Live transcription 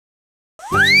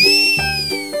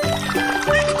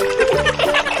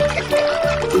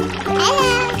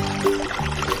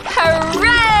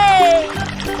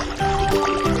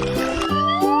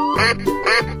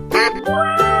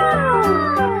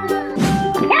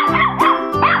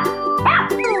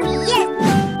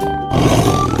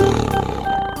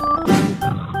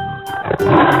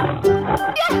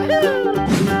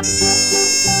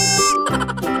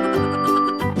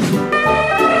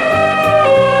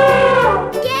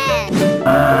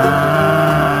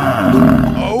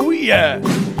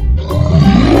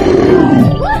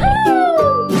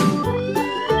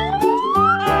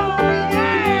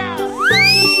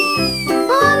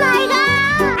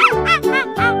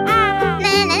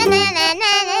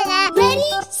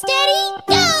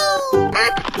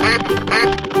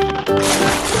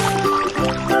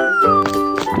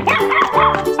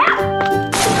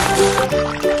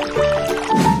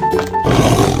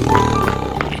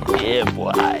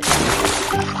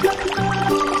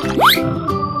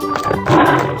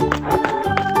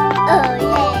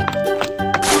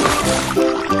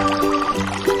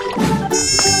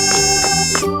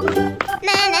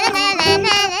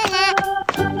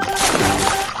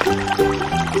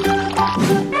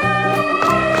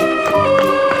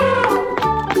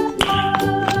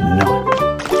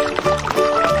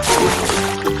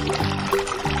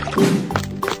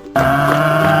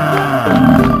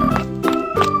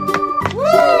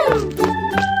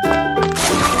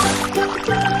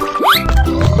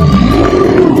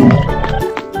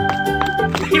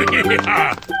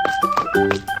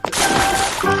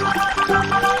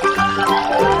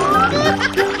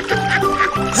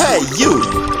Hey, you!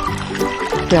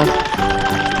 Duck,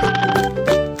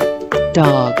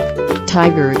 dog,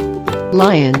 tiger,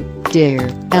 lion, deer,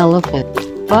 elephant,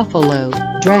 buffalo,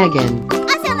 dragon.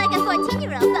 I sound like a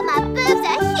 14-year-old, but my boobs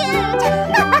are huge!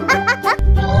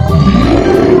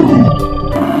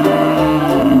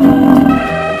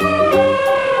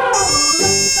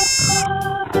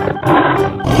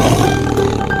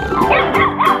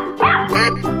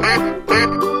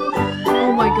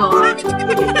 Oh my god.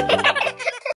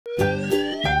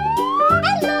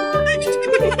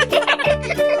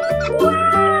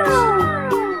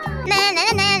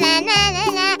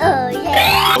 Oh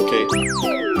yeah! Okay.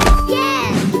 Yeah!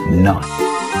 Nice.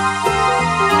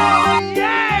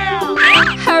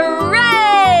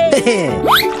 Hooray!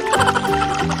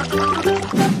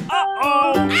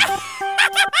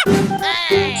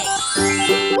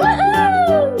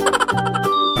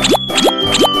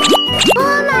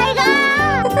 Oh my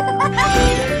god! Oh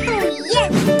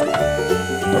yes!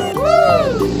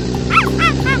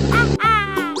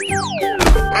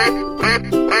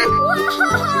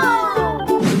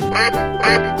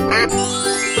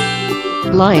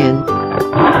 Lion,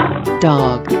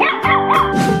 dog,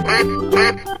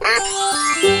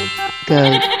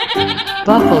 goat,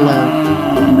 buffalo,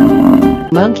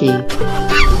 monkey.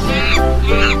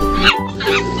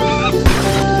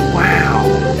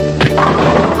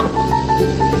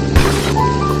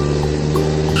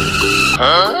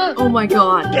 Oh my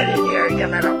god. Get in here, you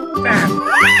little bastard!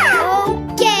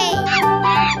 Okay!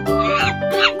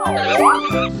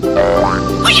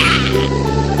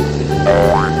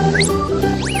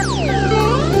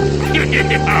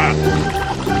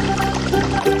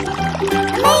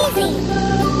 Amazing!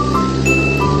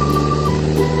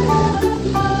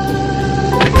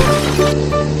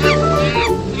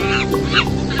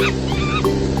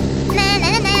 Na na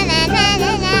na na na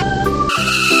na na.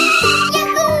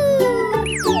 Yahoo!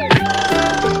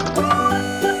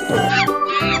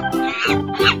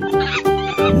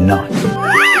 Nice.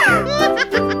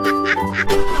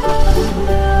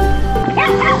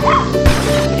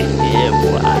 Yeah,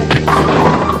 boy.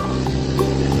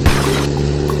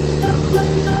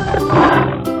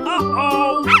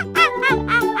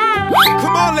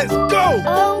 Come on, let's go!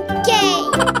 Okay!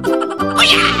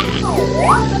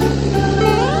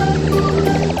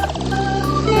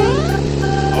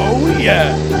 Oh, yeah!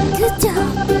 Good job!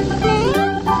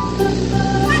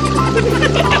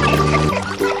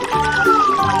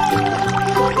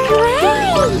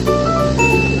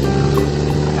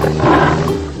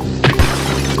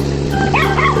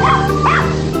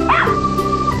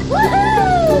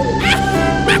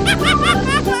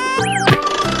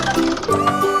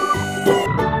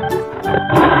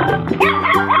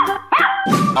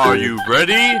 Are you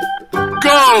ready?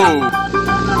 Go!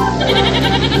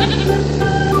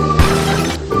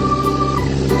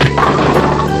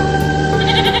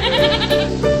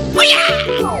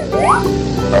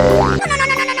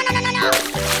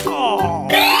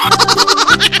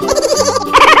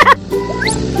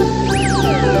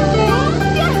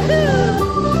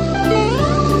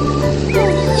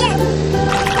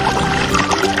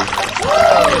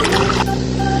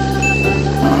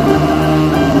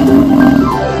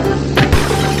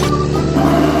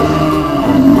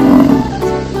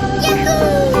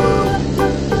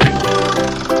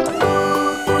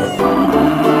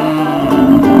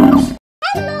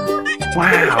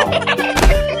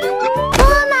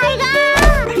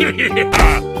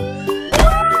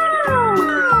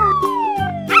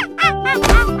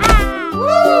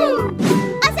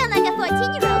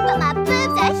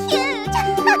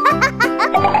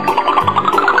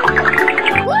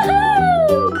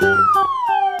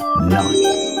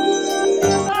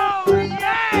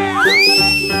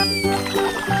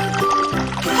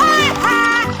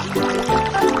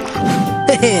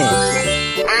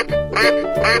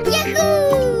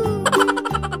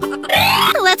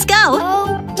 Let's go.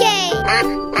 Okay.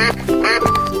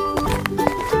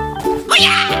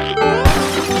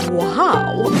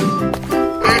 Wow.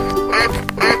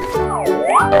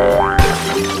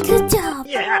 Good job.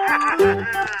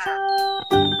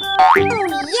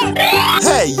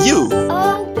 Hey, you!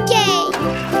 Okay.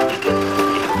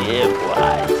 Yeah,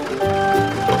 boy.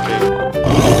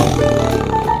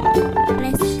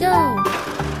 Let's go.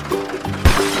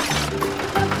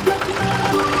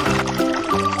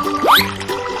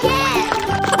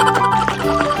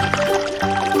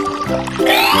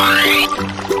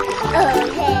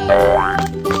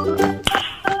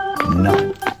 No.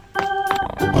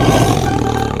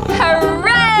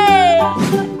 Hooray!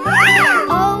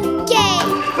 Okay.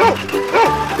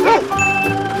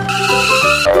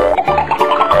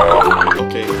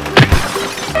 Okay.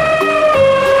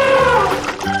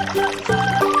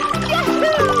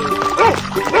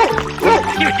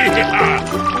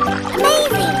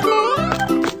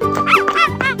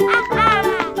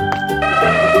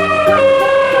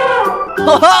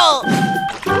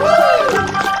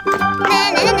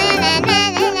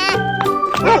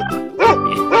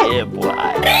 Yeah, boy.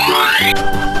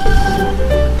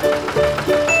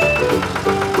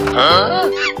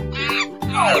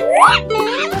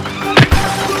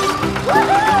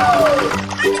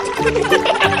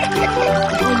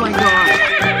 Oh my god.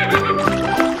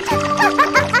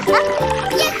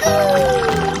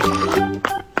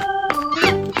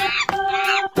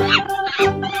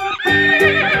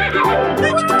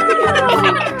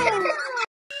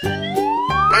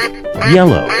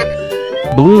 Yellow,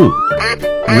 blue,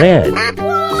 red,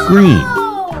 green,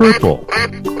 purple. Oh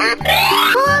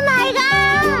my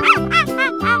god!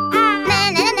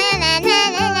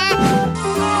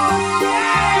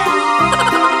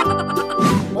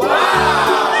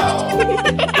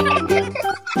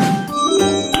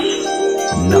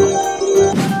 No.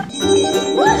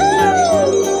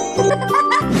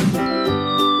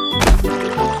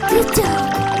 Good job.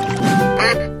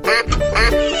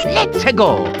 Let's go.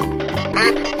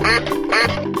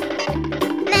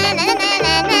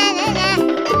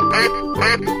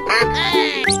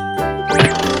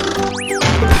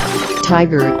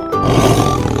 Tiger,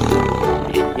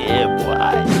 Yeah,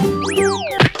 boy.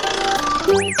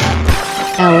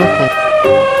 elephant,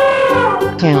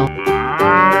 cow,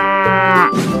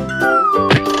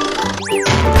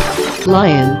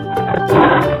 lion,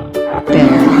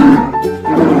 bear,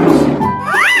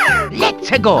 Let's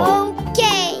go.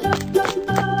 Okay.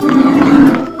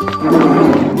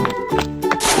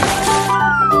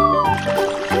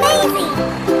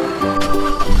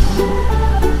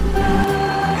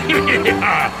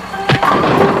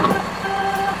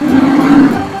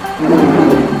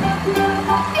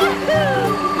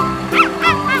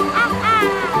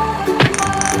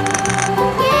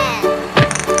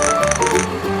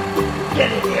 Get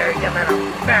in here, you little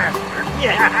bastard!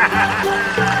 Yeah!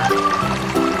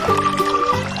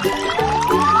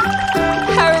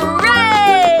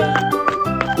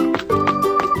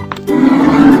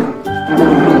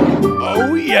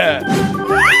 Oh, yeah!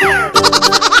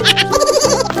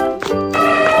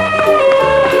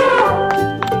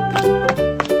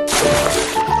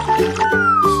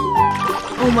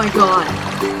 Oh my god.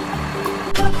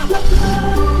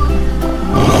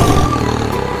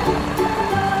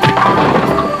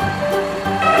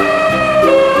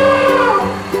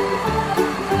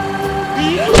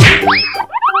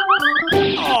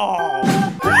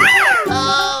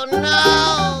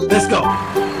 Let's go!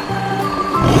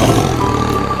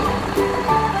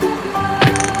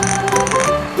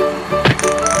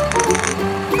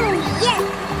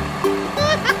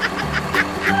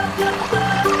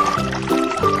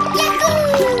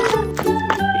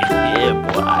 Yeah,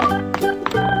 boy.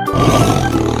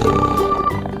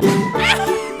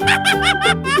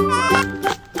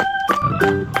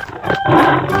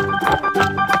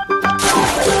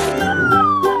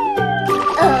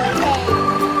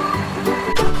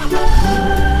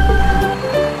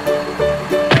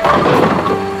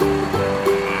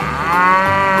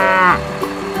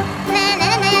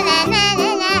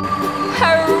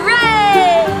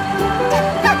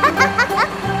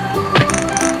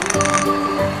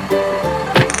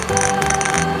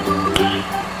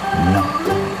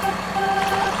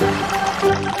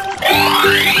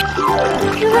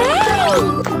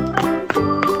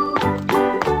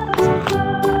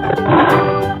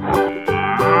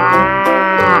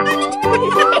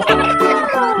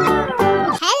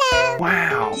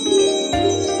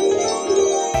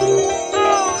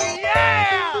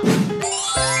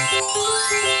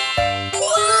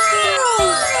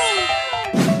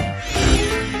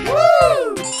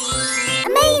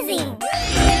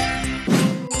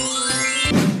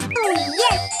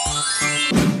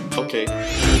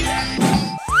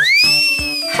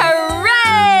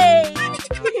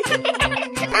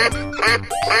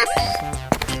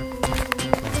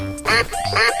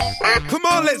 Come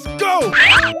on, let's go!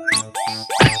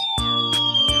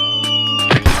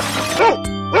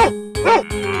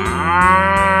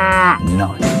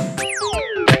 Nice.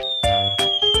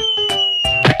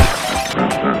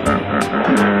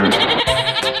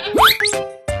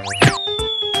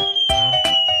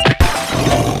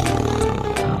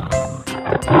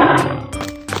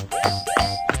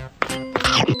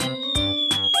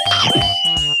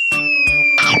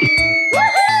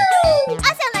 Woohoo!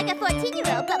 I sound like a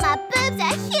 14-year-old, but my boobs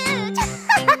are huge.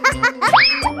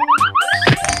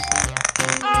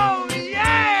 Oh,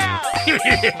 yeah!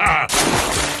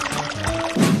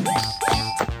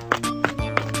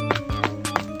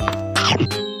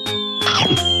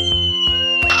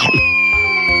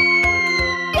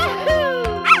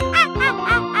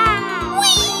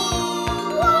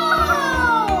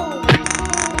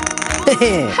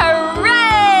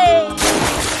 Hooray!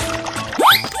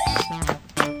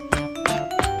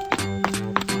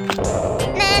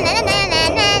 Na na na na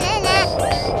na na na.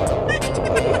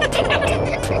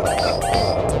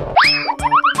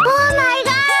 Oh my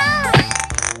god!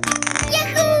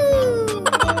 Yahoo!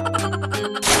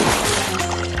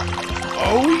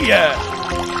 Oh yeah!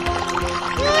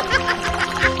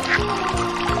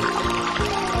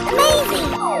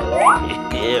 Amazing!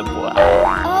 Yeah, boy.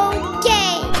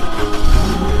 Okay.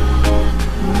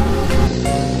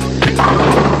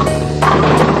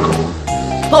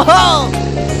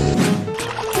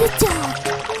 Good job!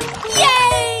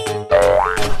 Yay!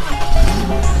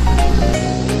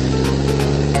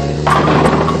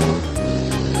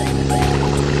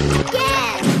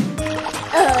 Yeah!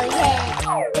 Oh yeah!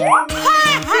 Ha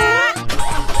ha!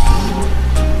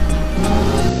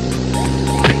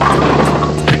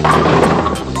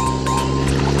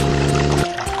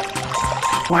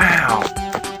 Wow.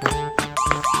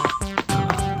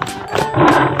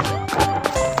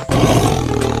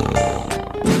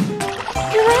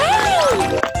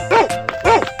 Great!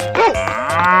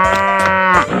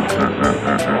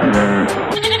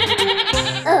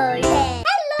 Oh yeah!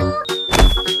 Hello!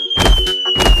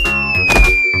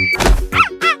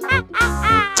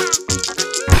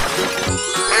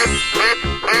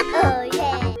 Oh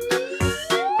yeah!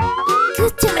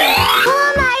 Good job! Oh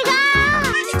my god!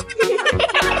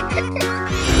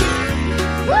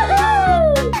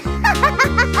 Woohoo!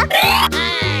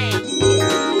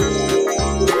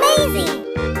 Amazing!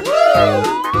 Woo!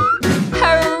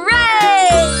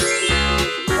 Hooray!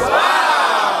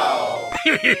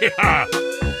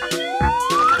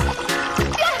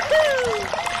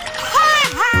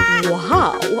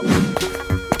 Wow!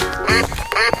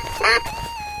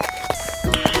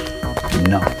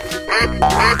 No.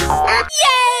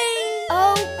 Yay!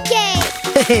 Okay!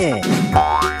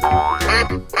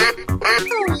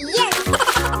 Oh yes!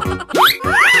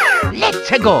 Let's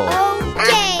go.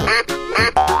 Okay!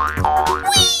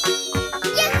 Whee!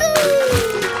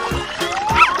 Yahoo!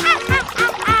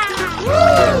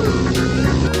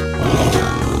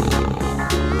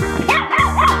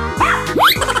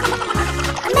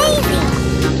 Amazing!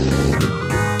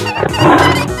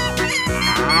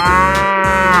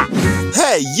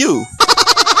 Hey, you!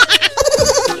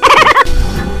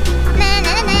 Na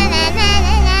na na na na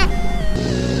na na.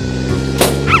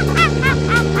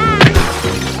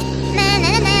 Na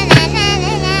na na na na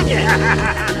na na.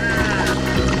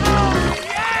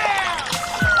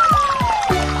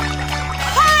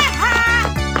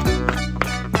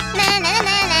 Na na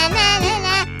na na na na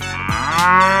na.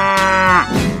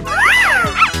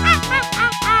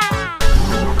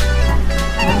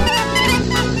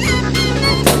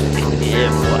 Yeah,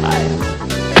 boy.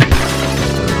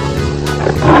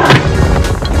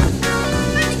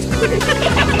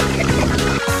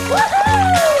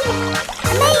 Woohoo!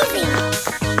 Amazing!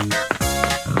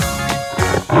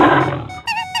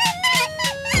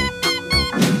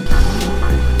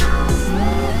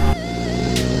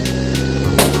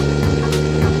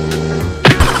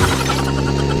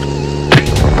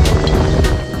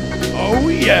 Oh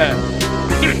yeah!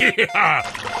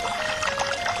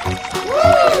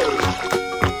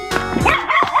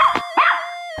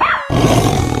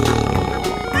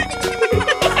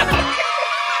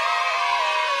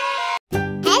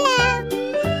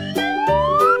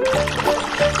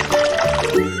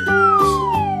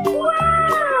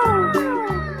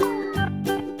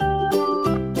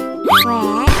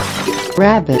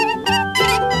 rabbit,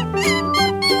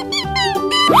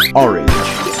 Orange.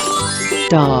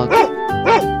 dog,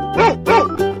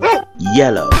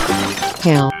 Yellow.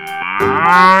 cow,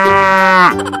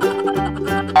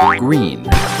 Green.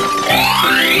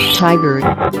 tiger,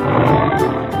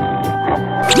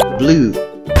 Blue.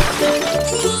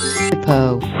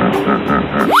 hippo,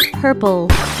 Purple.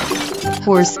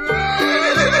 Horse.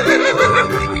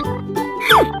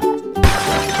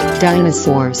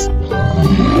 Dinosaurs. Oh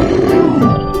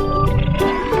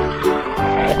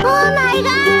my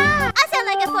god! I sound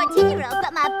like a 14-year-old,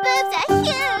 but my boobs are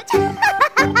huge!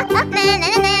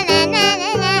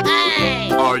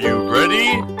 Are you ready?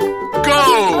 Go!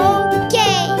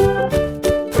 Okay!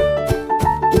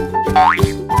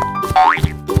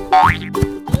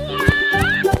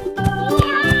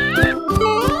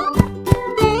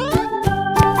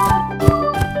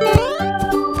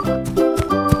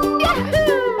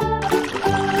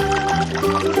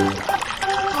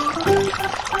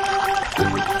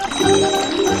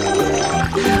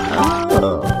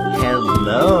 Oh,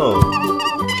 hello.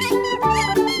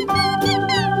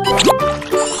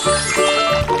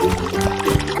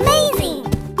 Amazing!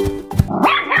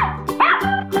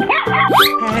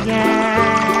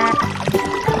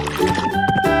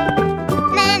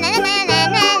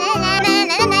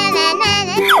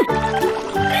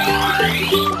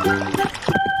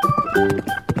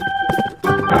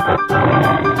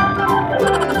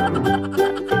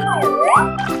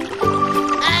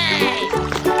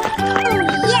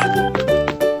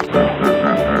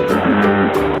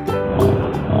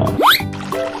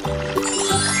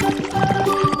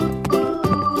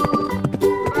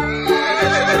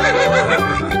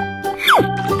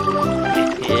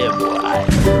 Yeah, boy.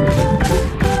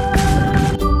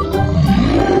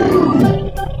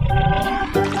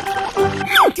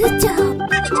 Good job!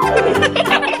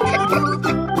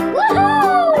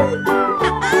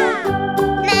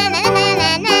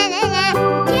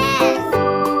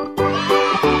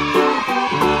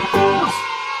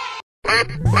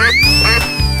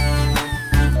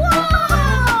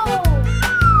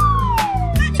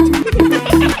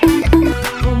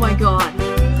 Oh my god.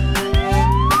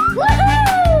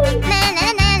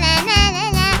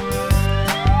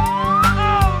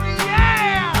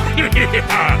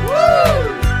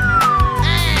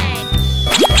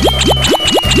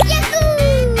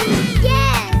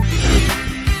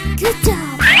 Good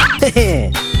job!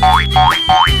 Oh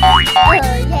yeah!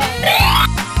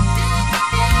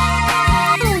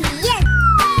 Oh yeah!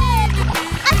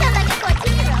 I sound like a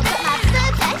 14-year-old, but my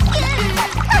boobs are huge!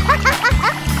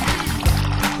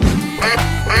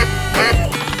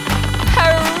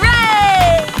 Hooray!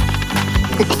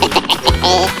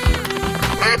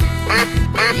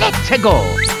 Let's go.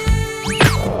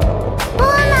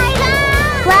 Oh my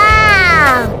god!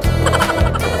 Wow!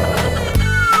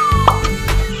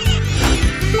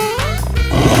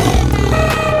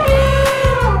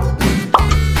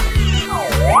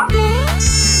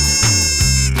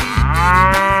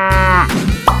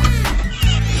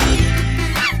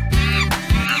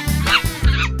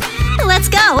 Let's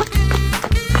go.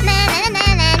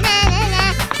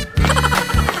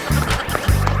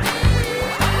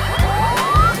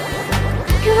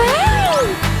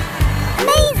 Great!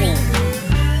 Amazing!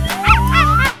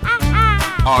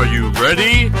 Are you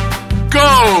ready?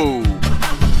 Go!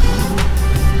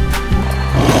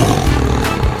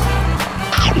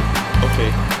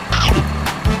 Okay.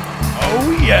 Oh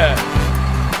yeah.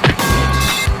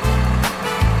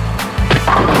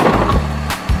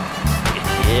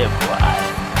 Yeah, boy.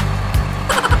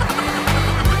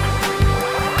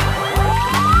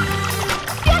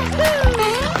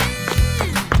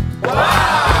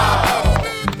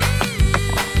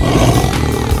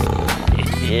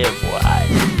 Yeah, boy.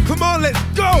 Come on, let's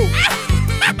go!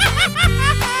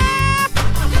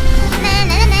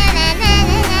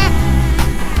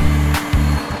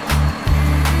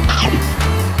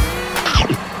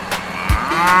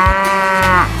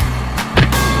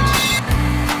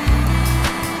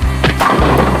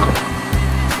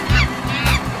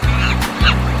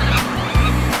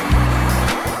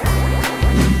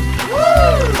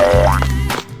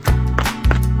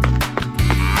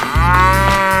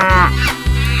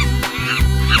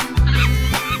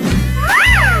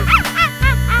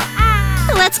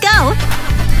 Let's go.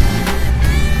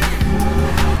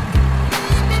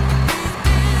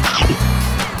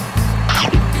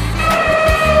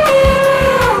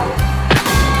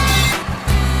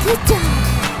 Good job!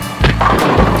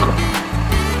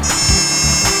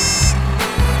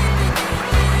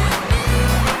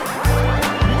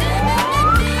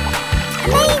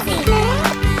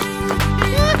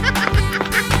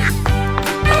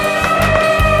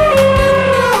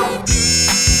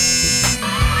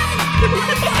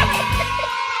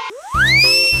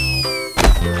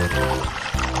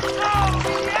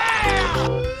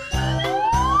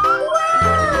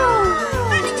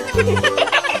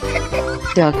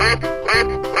 Duck.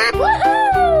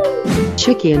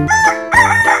 Chicken.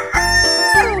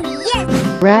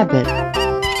 Rabbit.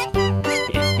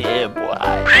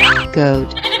 boy.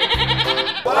 Goat.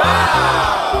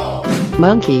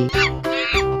 Monkey.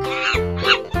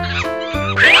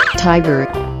 Tiger.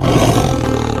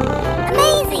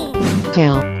 Amazing!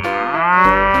 Cow.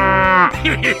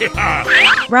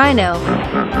 Rhino.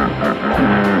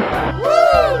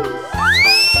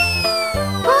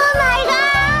 Oh my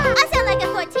god! I sound like a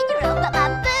 14-year-old, but my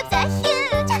boobs are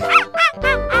huge!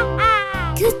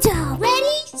 Good job!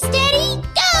 Ready, steady,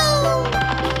 go!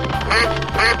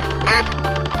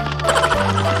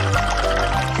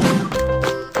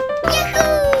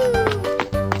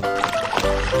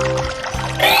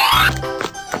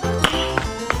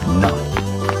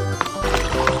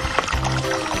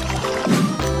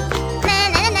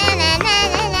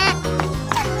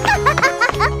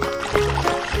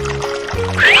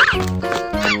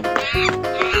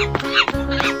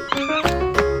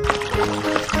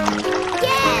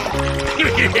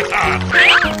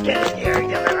 Get in here,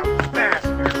 you little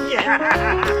bastard!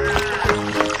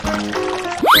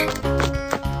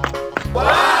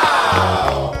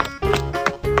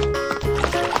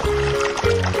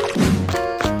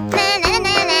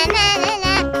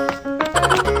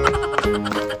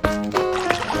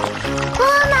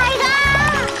 Oh my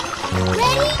god!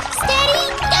 Ready, steady,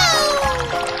 go!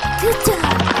 Good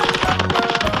job!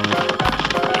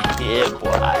 Yeah,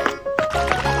 boy.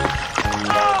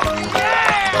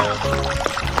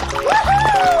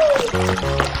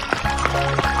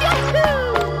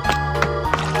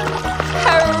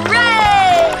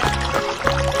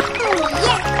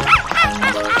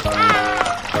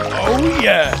 Oh,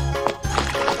 yeah.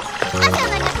 I sound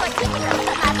like a 14-year-old,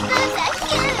 but my boobs are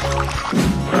huge!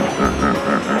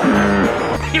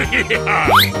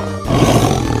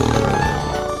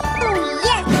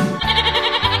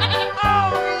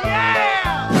 Oh yes!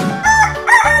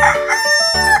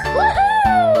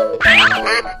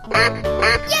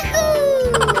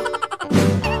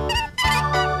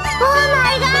 Oh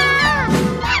my god!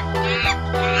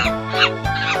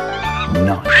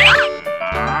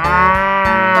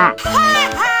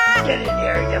 Get in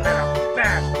here, you little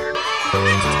bastard!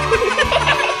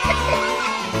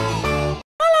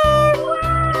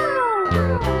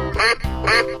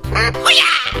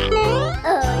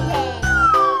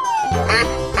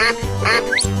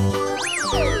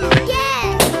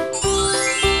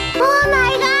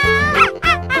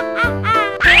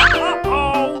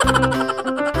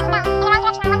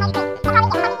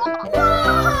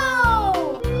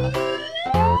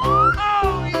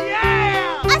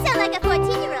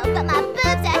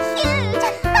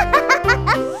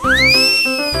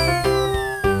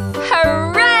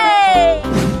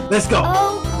 Let's go.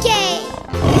 Okay.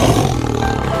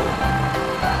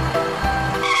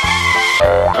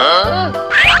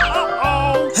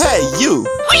 Hey, you!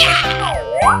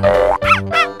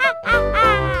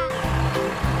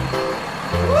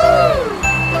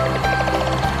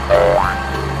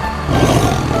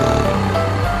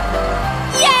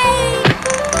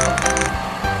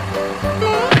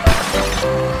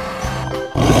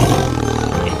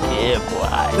 Yeah,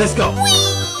 boy. Let's go.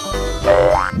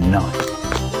 Nice.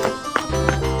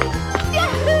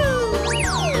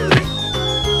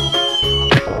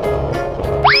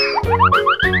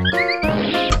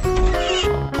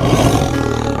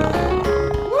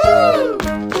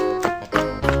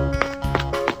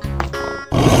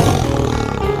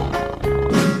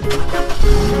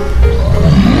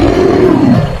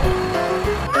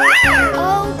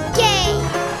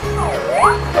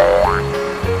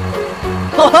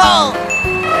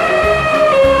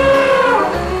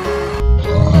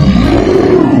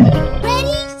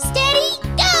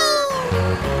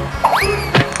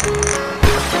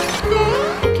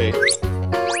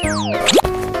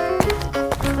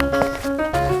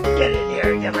 Get in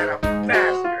here, you little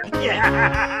bastard!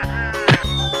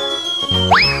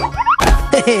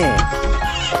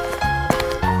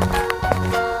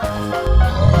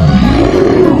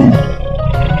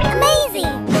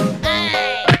 Amazing!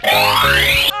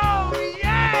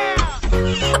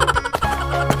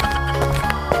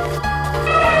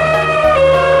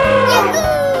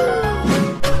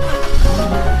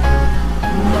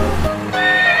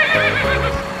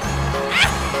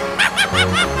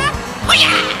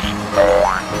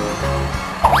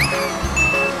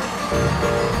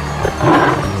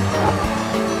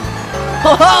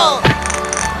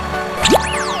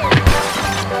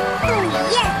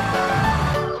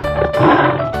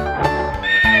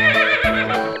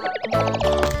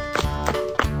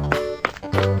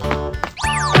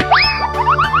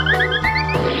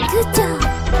 Good job!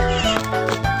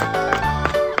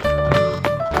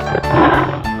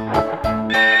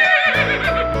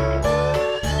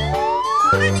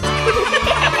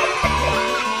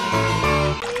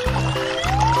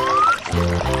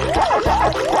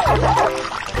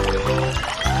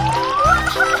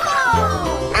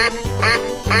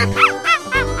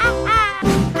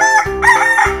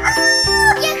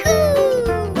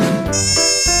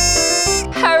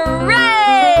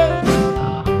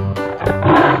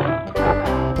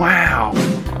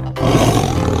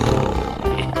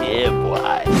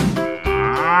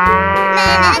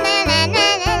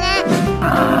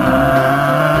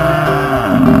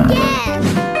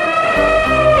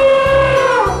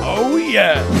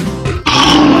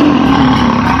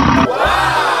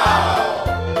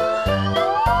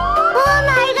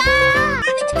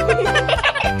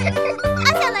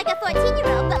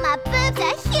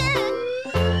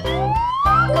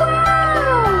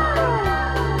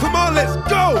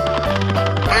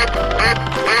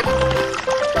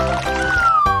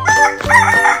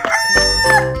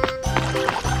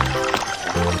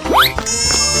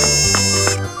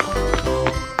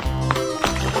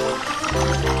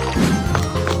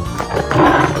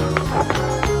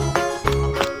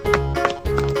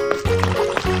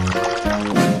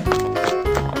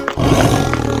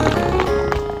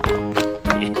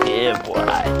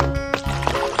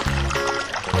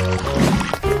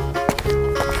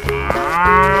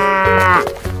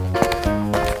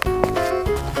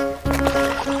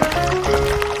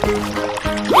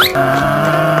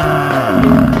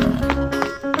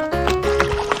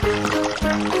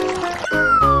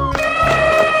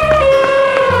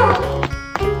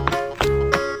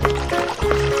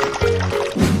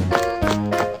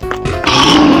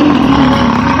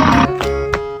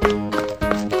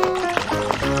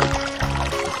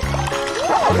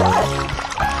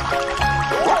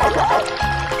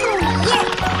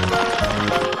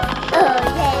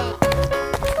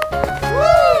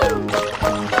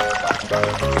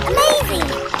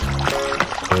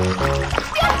 Good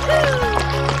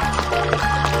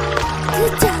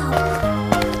job.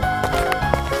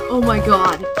 Oh my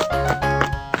god.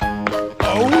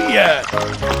 Oh yeah.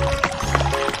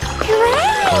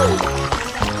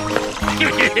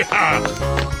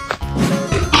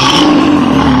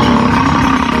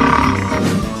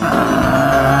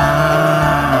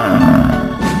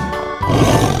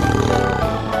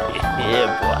 Yeah,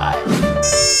 boy.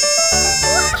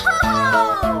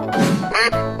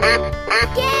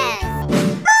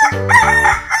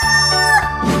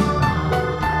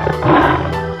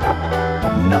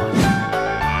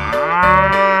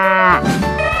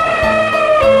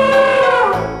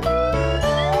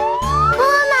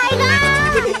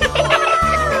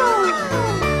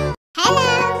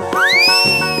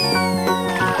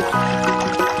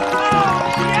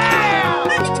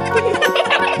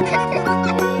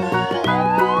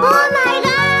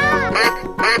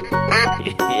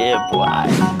 Yeah,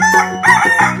 boy.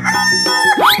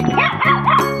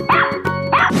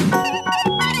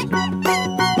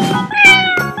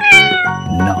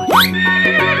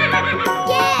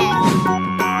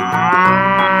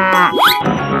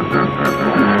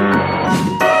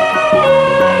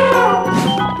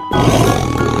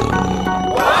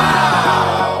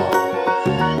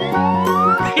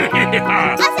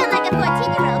 I sound like a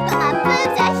 14-year-old, but my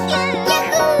boobs are huge.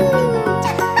 Yahoo!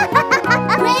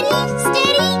 Ready,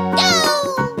 steady, go!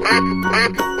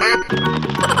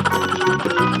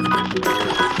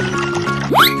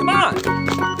 Come on.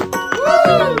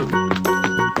 Woo!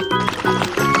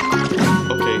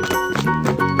 Okay.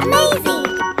 Amazing!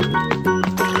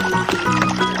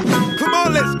 Come on,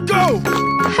 let's go!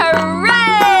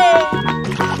 Hooray!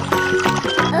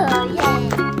 Oh, yeah.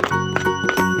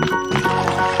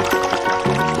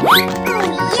 Oh,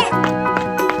 yeah.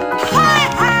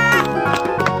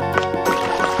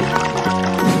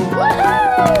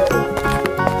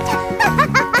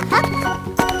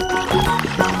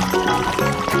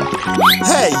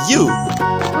 Hey, you!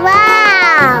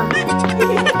 Wow!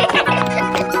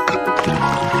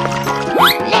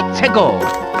 Let's go.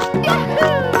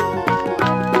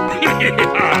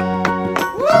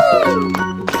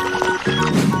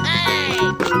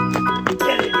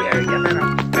 Get in here, you little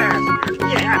bastard!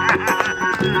 Yeah.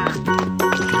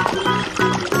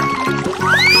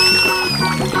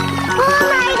 Oh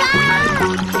my god!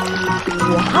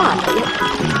 Wow.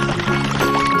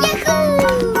 Yahoo!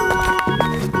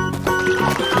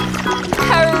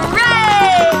 Hooray!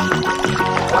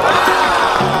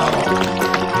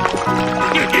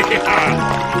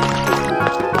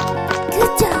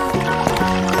 Good job!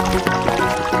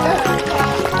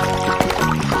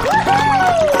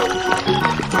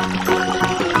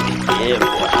 Yeah,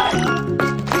 boy.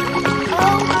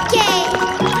 Okay!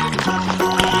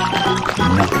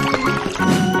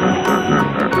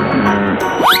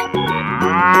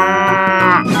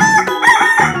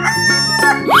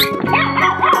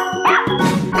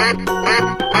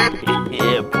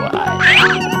 Yeah, boy.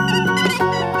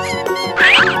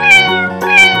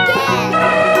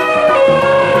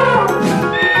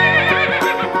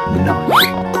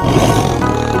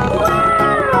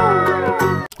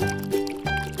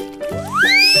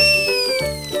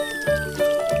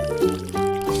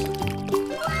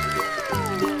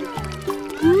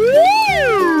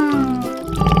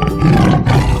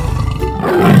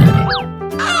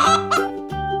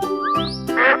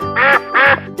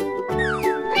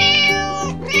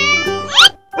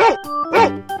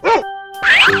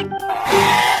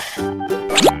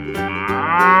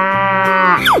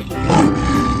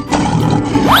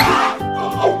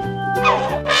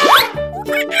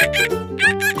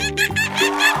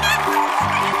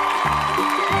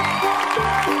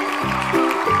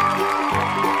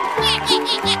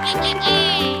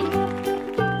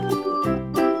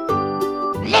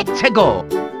 Let's go.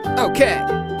 Okay.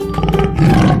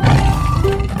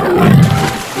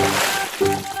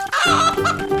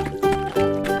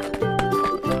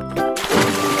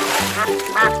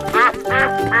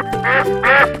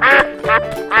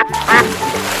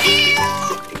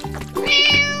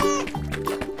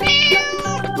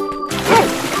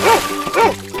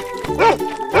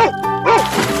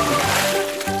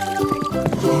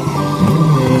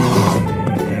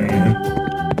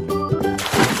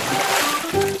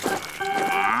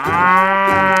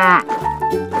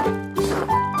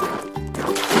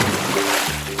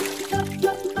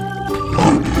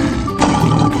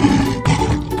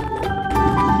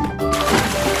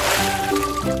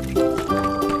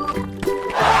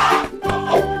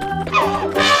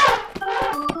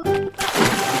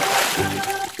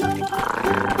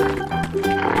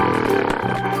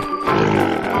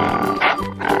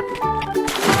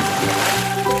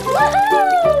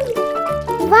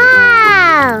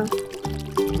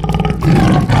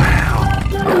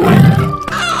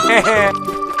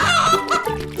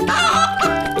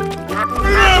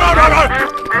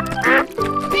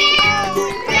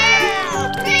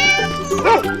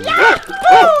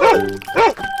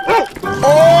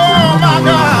 Oh my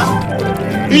God!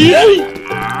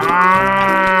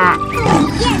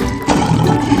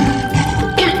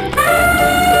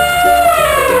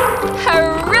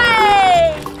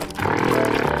 Hooray!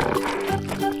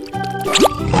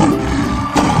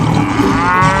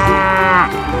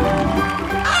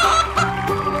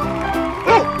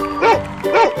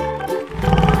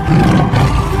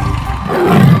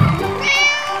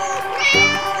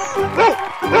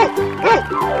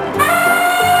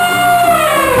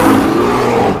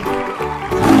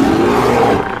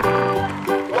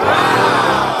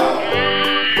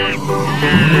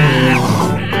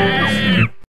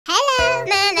 Hello.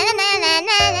 Na, na, na, na,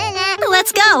 na, na, na.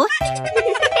 Let's go.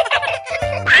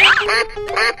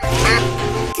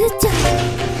 Good job.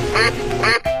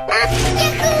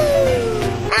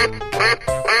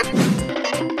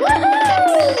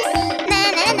 Na,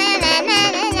 na, na, na,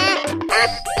 na, na.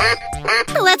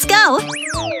 Let's go.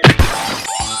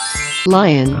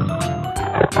 Lion,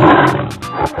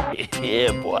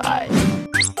 Yeah, boy.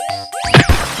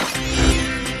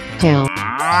 tail,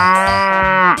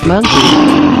 monkey,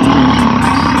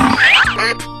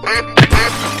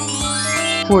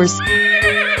 horse,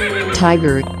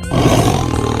 tiger,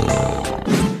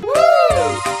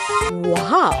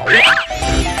 Wow!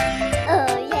 Oh,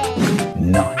 yeah.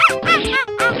 No.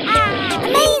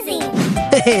 Amazing.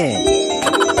 Yeah.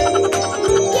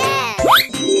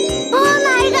 Oh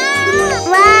my God.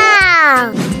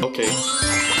 Wow. Okay.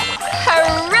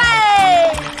 Hooray!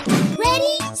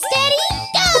 Ready, steady,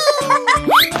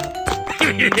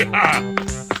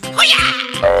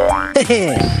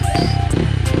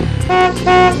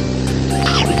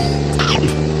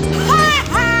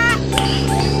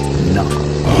 No.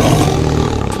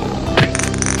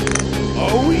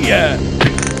 Oh, yeah.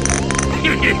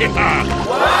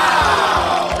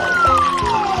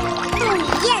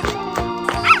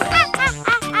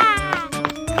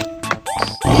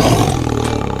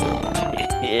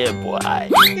 Yeah, boy.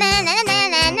 Na, na, na,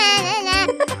 na, na, na, na.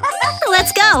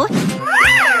 Let's go.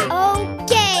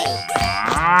 Okay.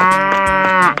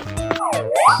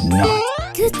 No.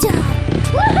 Good job.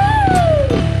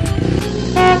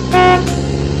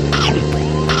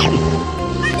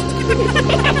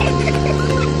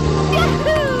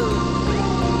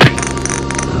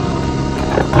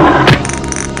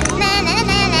 Na, na,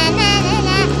 na, na, na, na,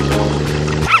 na.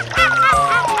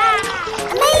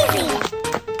 Amazing.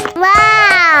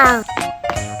 Wow.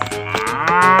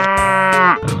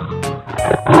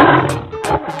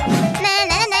 Na,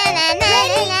 na, na, na, na,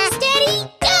 na, na. Steady,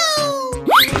 go.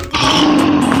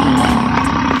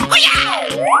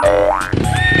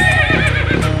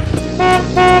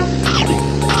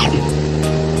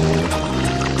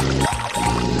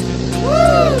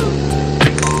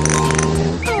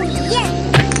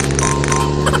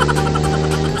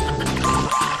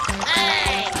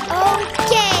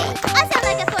 Okay. I sound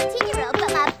like a 14-year-old,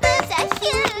 but my boobs are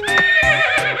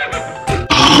huge.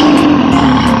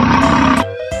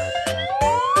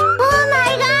 Oh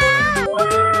my God!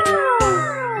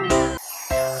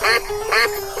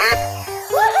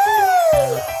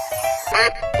 Woohoo!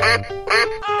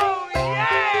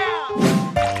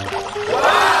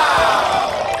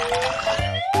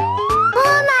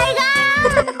 Oh my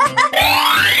God!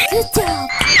 Good job.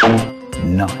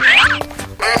 No.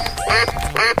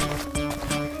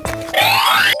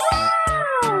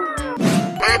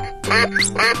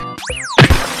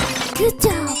 Good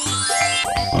job.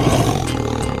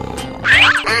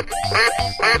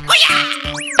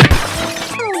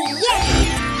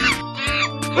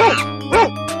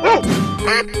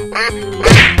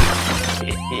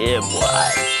 Yeah,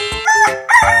 boy.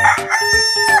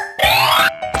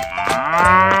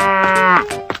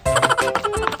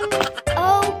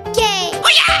 Okay.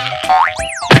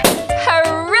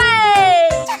 Hooray!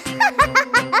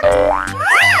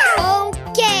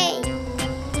 Okay.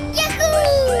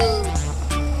 Yahoo!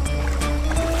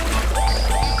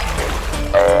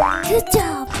 Good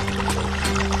job.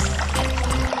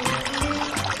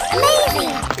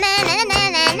 Amazing. Na na na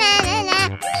na na na na.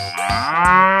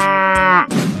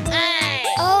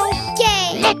 Okay.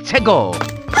 Let's go.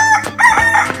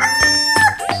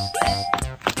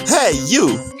 Hey,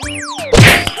 you!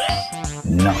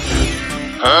 No.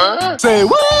 Say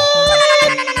what?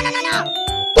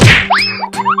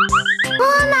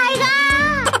 Oh my God!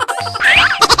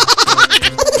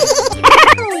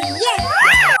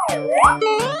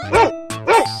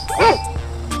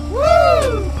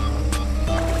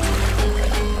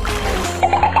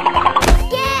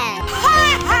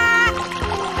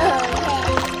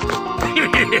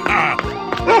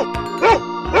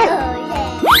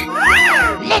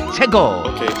 Let's go.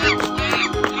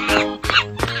 Okay.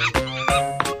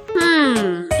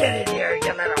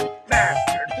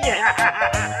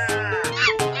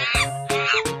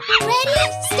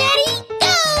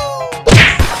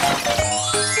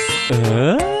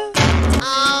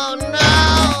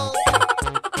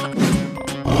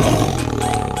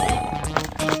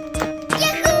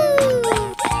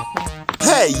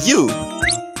 you.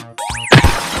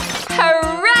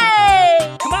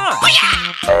 Hooray! Come on.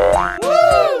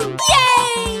 Woo!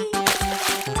 Yay!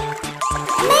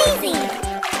 Amazing!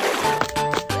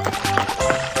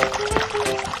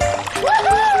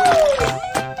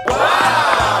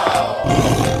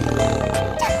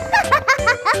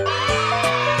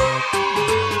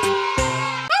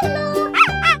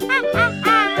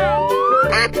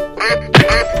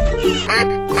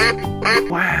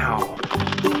 Wow.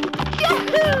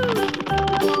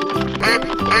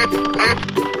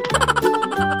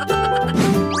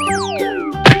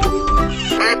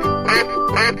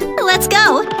 Let's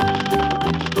go!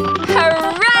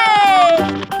 Hooray!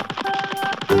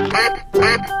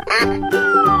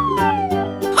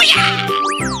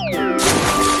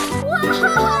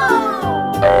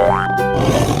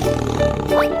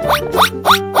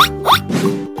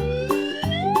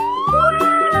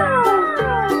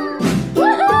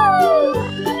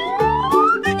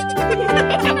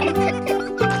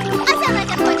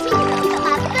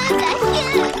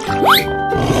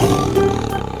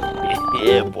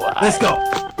 Yeah, boy. Let's go.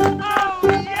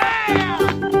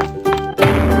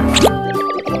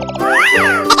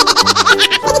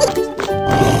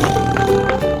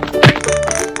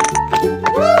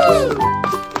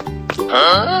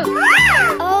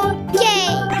 Okay!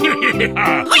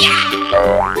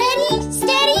 Ready,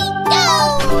 steady, go!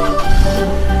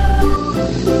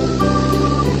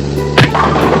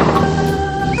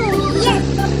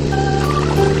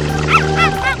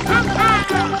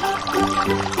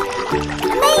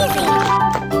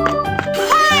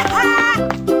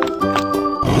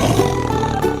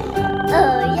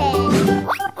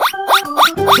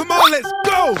 Come on, let's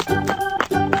go.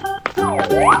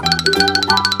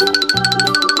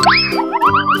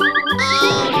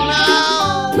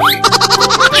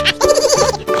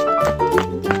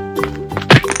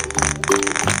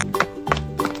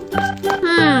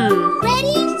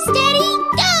 Ready, steady,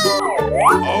 go!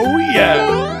 Oh, yeah.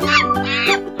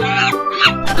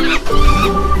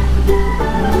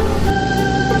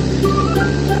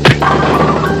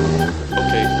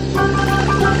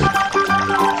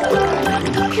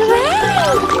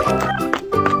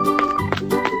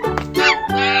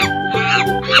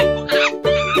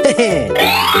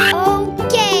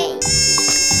 Okay!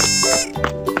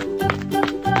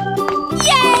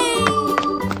 Yay!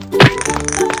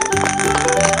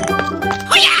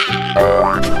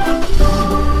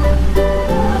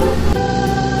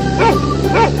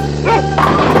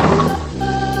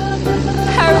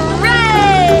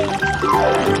 Hooray!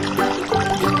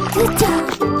 Good job!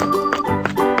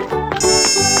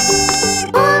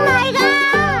 Oh my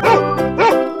god!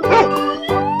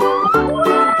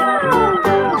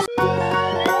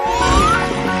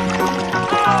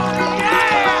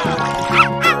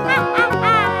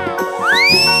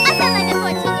 I sound like a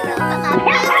 14-year-old, but my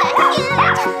boobs are huge!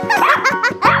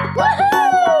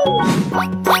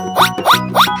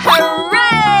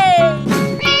 Hooray!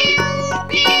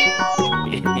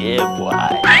 Yeah, boy.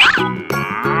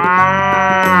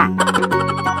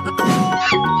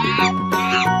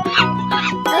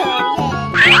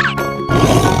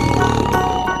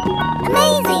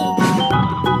 Amazing!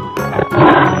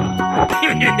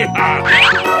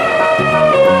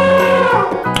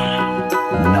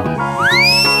 No.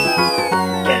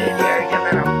 Get in here, you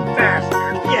little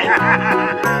bastard.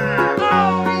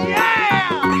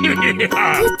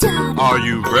 Good job! Are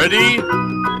you ready?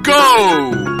 Go!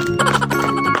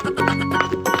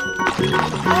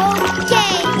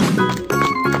 Okay!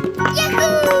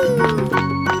 Yahoo!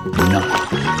 No.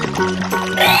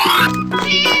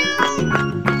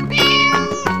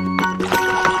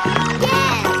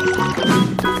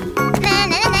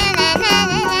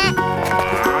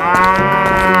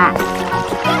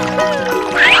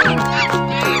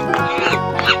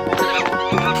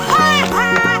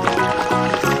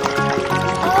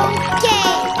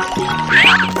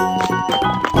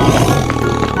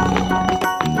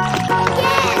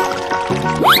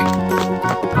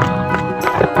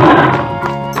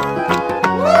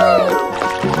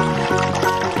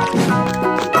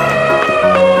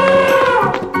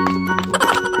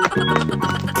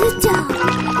 Good job!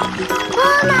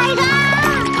 Oh my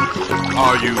god!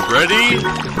 Are you ready?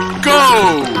 Go!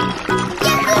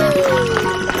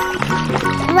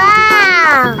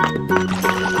 Wow!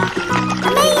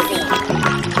 Amazing!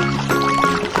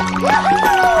 Woohoo!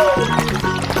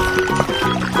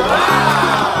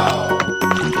 Wow!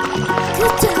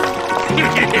 Good job!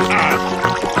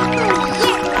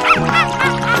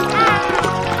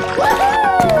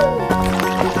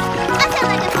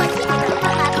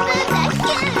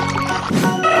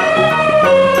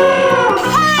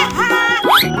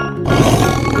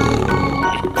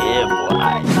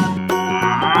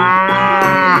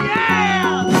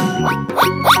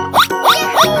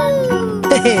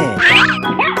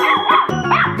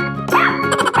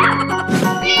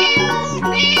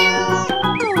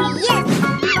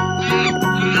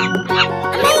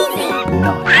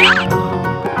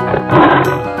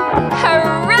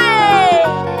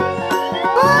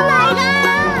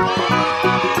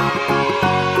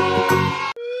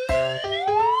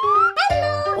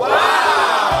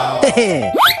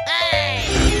 Nice.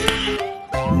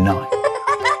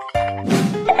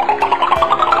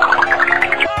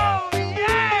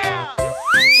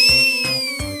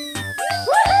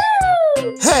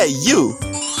 Hey, you!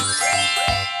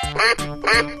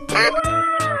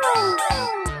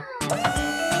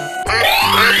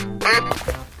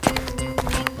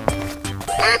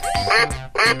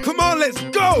 Come on, let's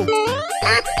go!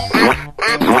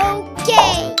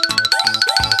 Okay.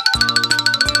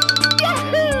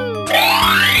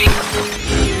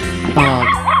 Dog.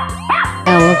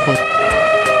 Elephant.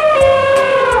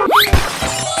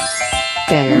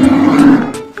 Bear.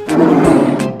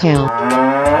 Cow.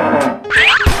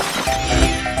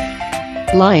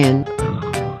 Lion.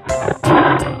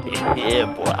 Yeah,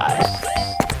 boy.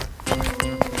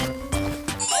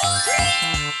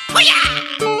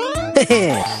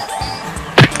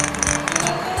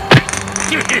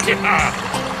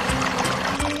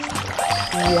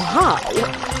 Wow.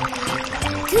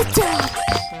 Good job.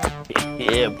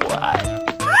 Yeah, boy.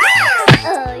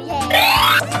 Oh yeah.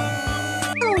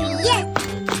 Oh yes.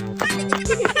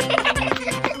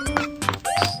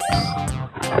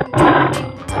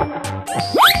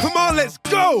 Come on, let's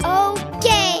go!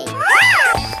 Okay.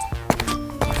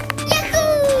 Yahoo!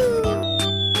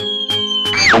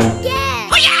 Yeah.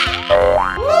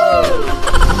 Woo!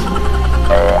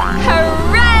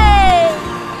 Hooray!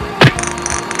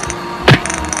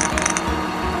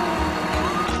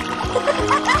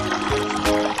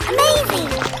 Amazing.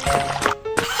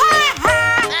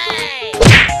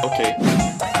 Okay.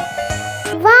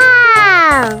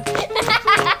 Wow.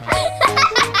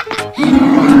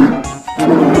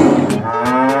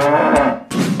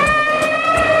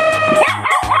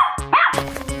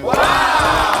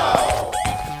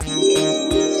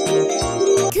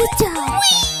 Good job.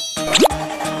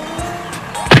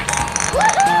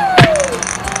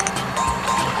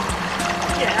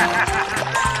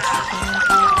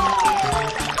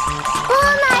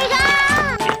 Oh my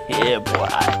god! Yeah, boy.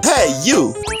 Hey, you!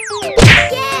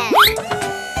 Yeah!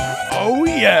 Oh,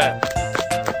 yeah!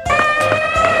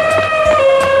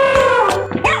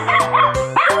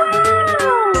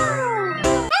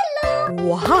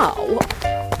 Wow.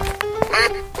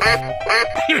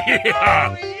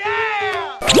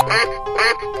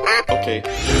 Okay.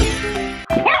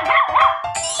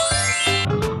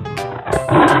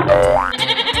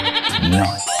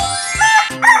 Nice.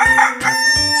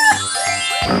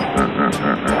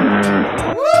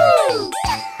 Woo!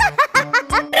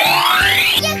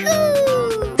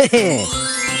 Yahoo!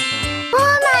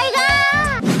 Oh my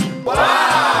god!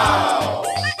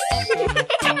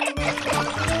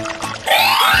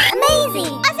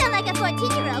 Amazing! I sound like a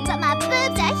 14-year-old, but my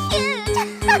boobs are huge!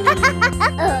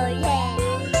 Oh yeah!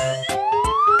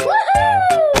 Woohoo!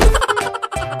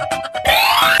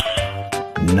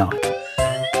 Nice.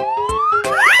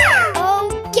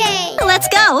 Okay! Let's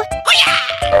go.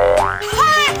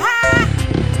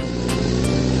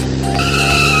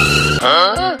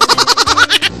 Huh?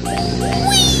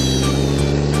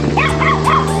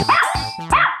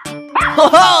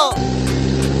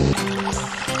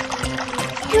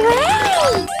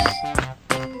 Great!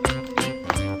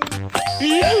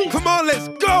 Come on, let's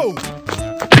go!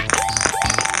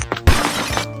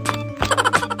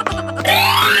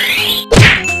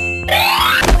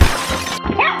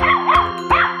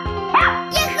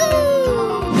 Yahoo!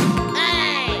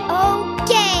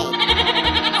 Okay!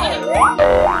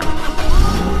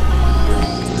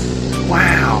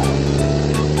 Wow.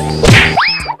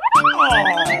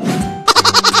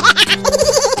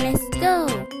 Let's go!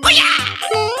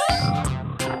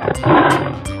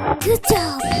 Good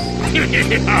job!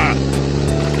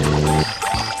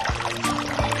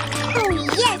 Oh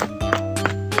yes!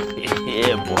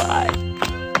 Yeah, boy.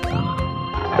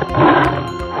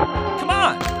 Come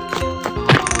on!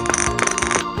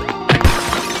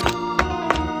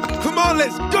 Come on,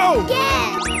 let's go!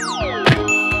 Yeah!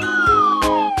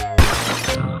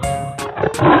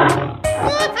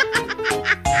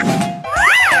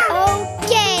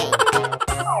 Okay!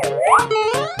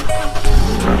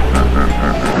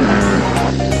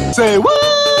 Say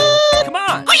what? Come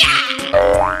on!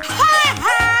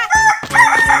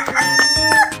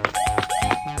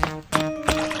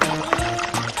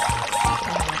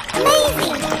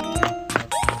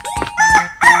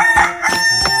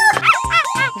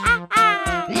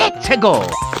 Let's go.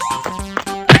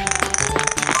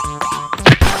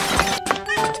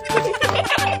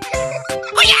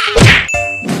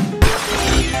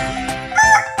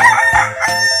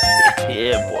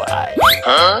 Yeah, boy.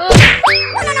 Huh?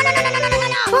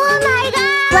 Oh my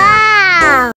god!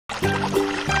 Wow!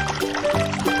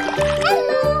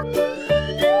 Hello!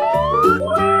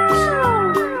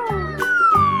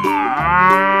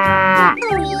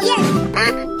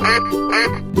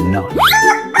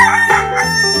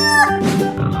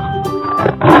 I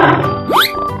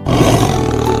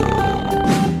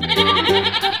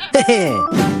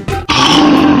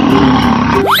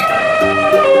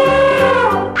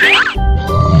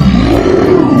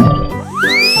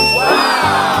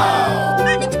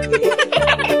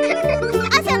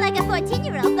sound like a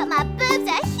 14-year-old, but my boobs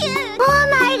are huge. Oh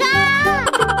my god!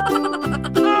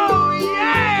 Oh,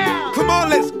 yeah! Come on,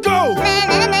 let's go!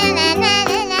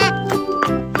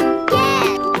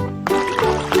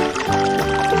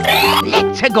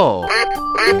 Let's go!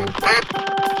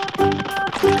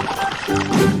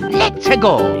 Let's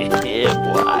go! Yeah,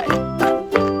 boy!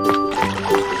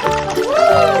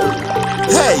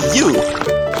 Hey, you!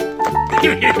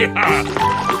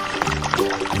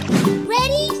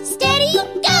 Ready, steady,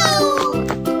 go!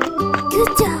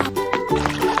 Good job.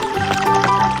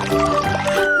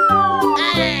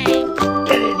 Hey!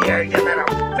 Get in here, you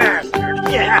little bastard!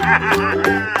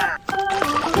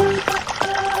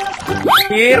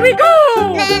 Here we go!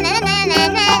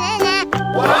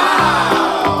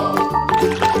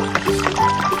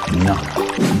 No.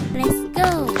 Let's go.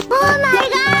 Oh my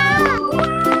god!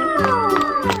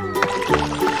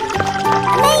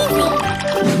 Amazing!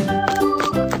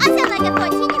 I sound like a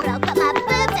 14-year-old, but my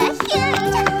boobs are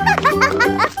huge.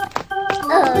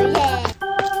 Oh yeah.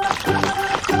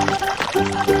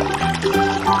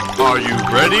 Are you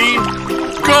ready?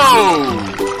 Go!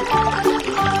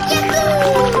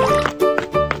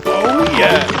 Oh,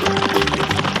 yeah!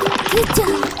 Good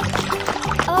job.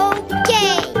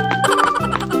 Okay.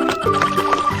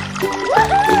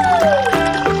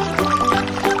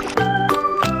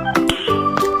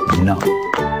 No.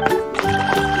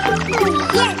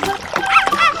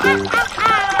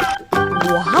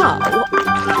 Wow.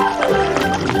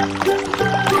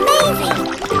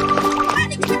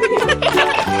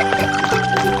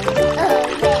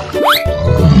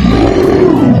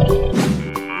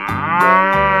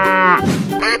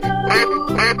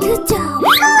 Good job.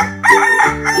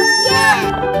 Yeah.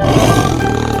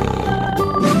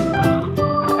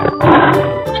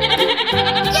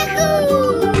 Yahoo!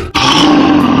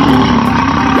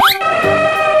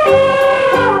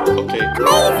 Okay.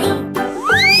 Amazing.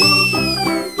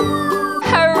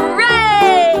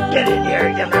 Hooray! Get in here,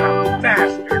 you little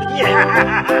bastard!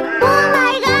 Oh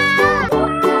my god!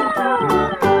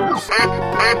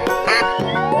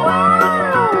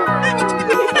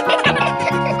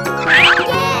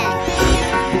 Yeah.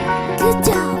 Good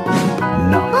job.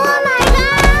 No. Oh my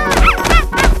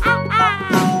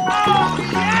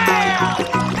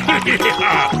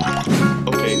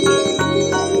Okay.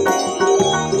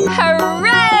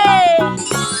 Hooray!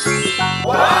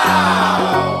 god!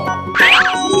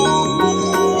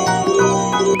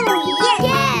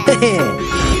 Yeah.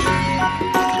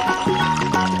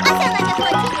 I sound like a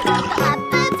 14-year-old, but my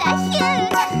boobs are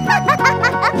huge.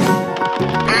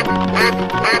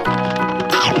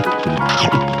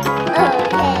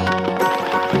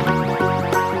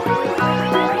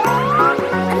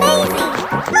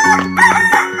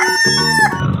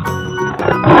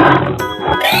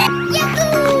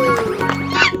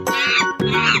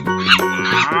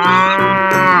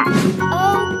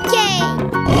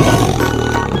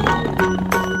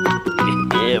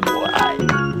 Yeah, boy!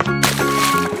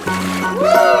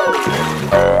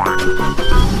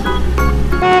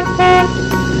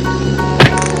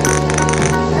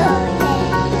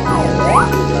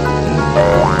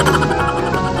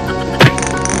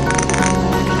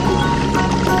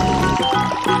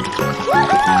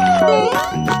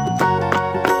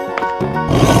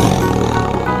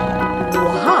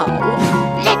 Wow.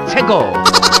 Let's go!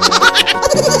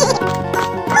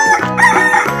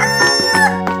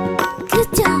 Good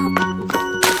job.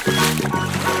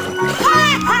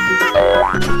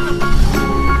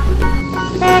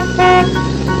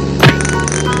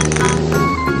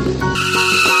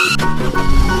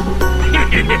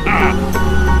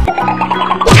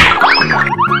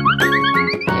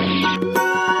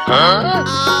 Huh?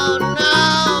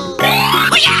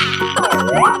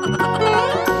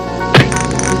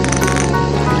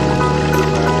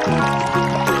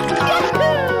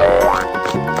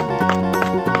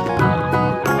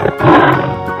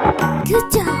 Good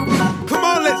job. Come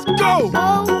on, let's go!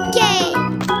 Okay.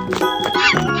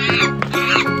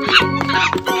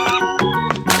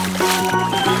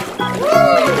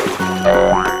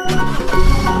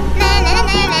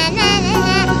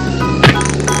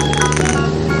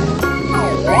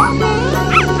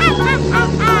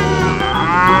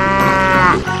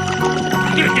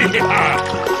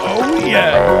 Oh,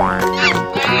 yeah!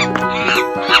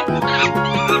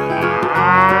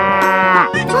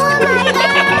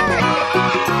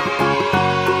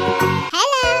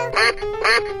 Hello.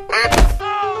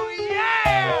 Oh,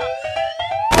 yeah!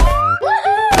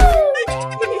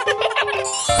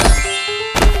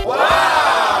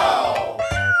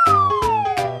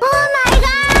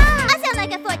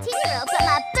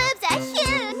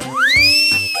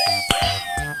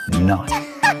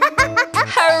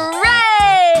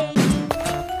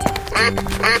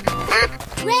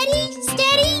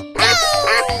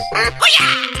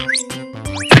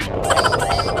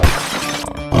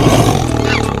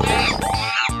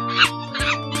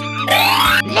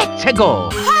 Let's go.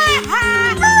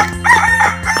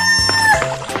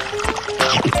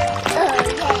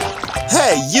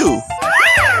 Hey, you!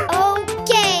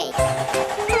 Okay.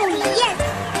 Oh, yes.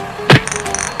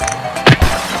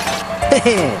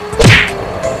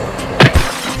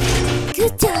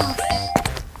 Good job.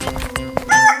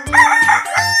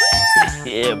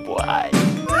 Yeah, boy.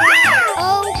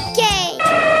 Okay.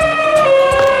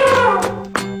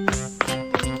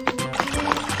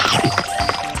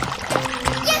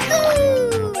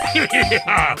 Yahoo!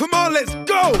 Come on, let's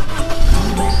go!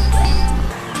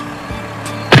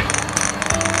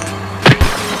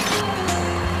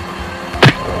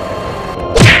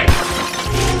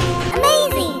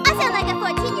 Amazing! I sound like a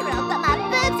 14-year-old, but my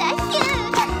boobs are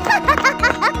huge.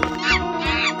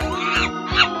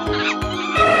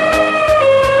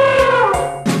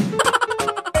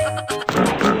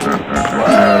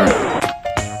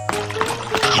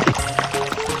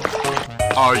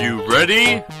 Are you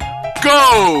ready? Go!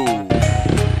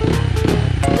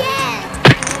 Yeah!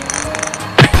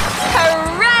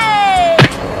 Hooray!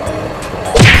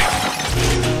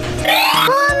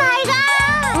 Oh my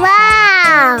god!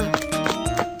 Wow!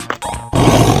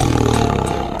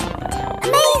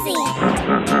 Amazing!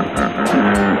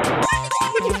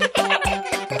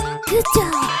 Good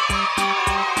job!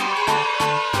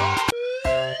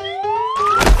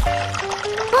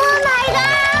 Oh my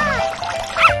god!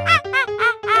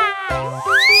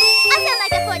 I sound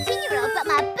like a 14-year-old, but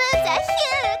my boobs are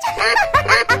huge!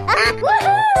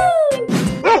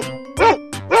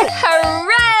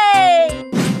 Hooray!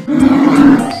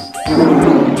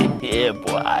 Yeah,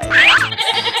 boy.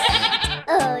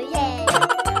 Oh yeah!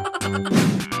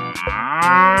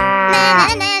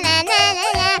 Na, na, na, na, na,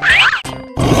 na.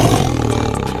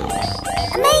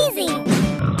 Amazing!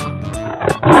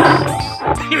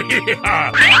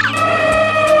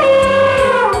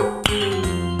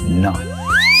 None.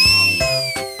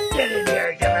 Get in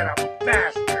here, you little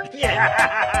bastard!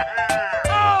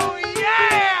 Oh,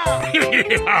 yeah!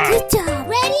 Good job!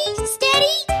 Ready,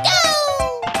 steady, go!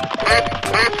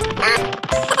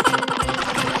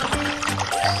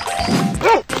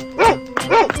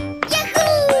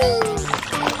 Yahoo!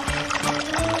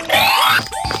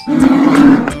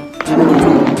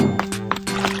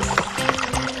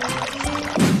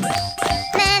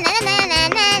 Na, na, na, na,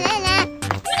 na, na, na.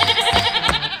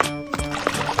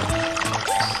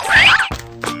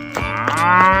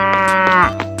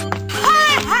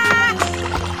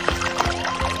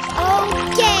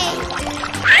 Okay.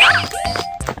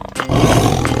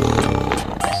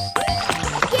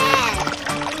 Yeah.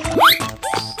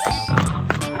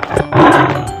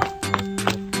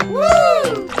 Woo!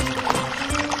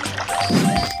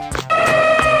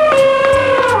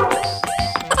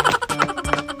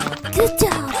 Good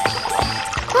job.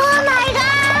 Oh my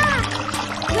god!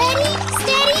 Ready,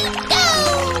 steady, go!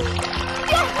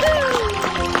 Yahoo!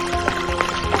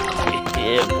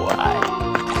 Yeah, boy.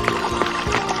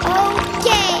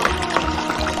 Okay.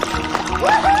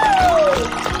 Woohoo!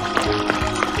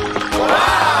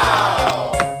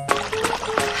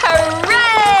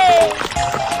 Hooray!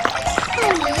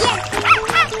 Oh yeah!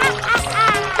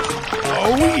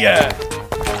 Oh, yeah!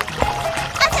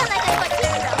 I sound like a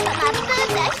 14-year-old, but my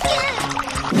boobs are huge.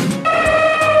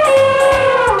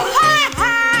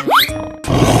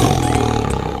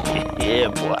 Yeah,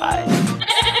 boy.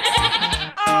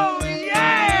 Oh,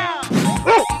 yeah!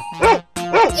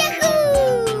 Yahoo!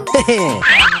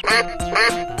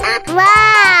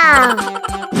 Wow!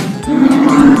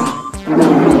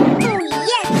 Oh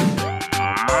yes!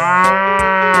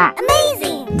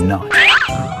 Amazing! None.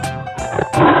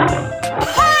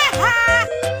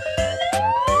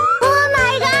 Oh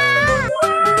my god!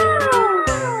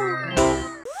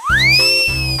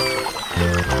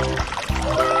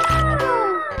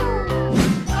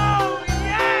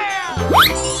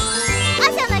 I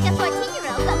sound like a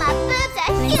 14-year-old, but my boobs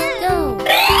are huge.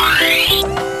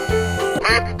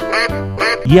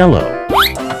 Yellow.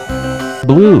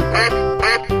 Blue.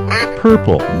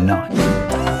 Purple. None.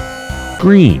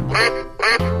 Green.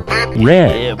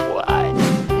 Red. Yeah, boy.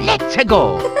 Let's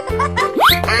go.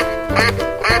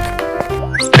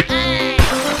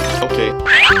 Okay.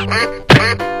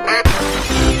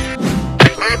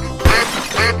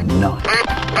 None.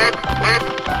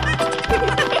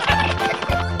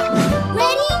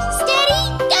 Ready, steady,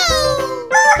 go!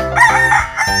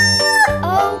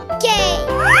 Okay.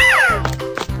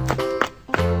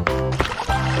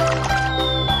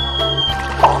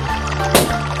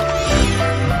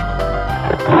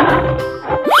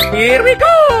 Here we go!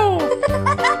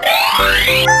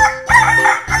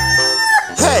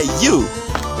 you.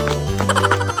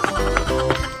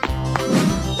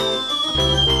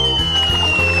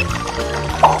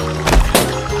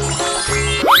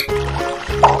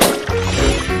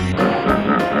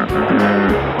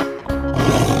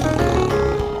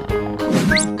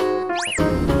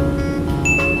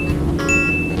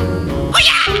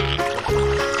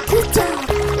 Good job.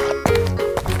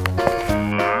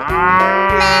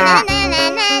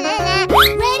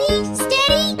 Ready,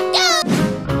 steady, go!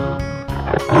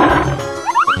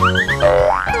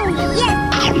 Oh, yes!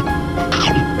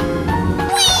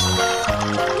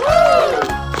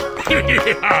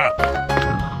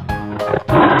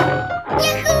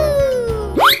 Yahoo!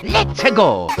 Let's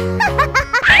go.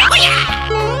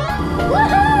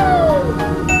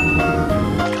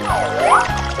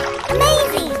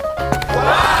 Amazing!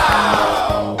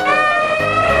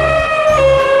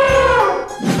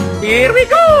 Here we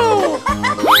go!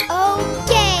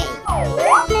 Okay.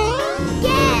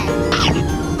 Yes!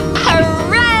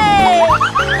 Hooray!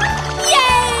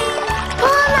 Yay!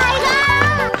 Oh my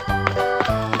god!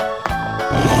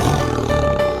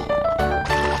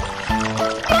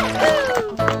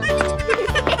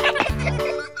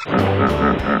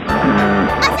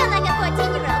 I sound like a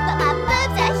 14-year-old, but my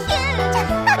boobs are huge!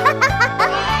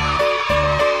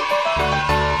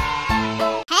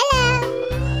 Hello!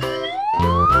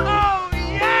 Oh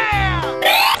yeah!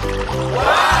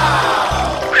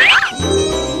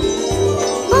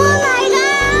 Oh my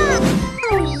god!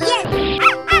 Oh yes!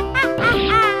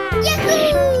 Yahoo!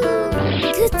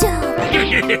 Good job!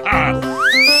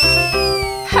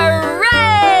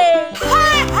 Hooray!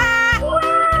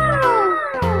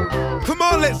 Come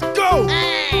on, let's go!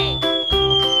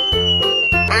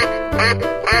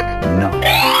 No.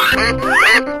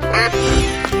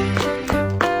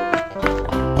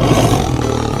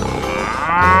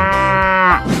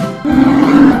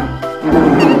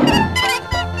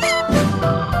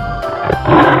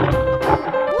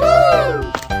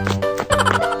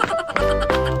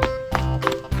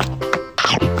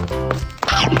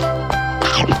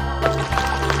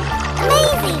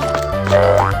 Amazing!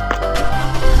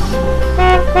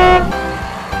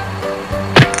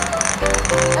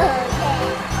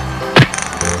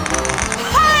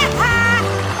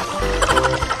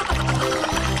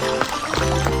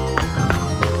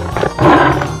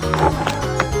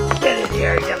 Get in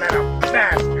here, you little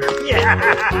bastard! Yeah!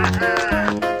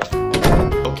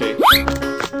 Okay.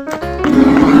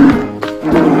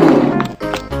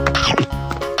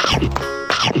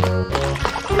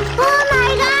 Oh my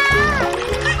god!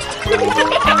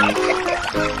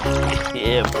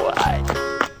 Yeah, boy.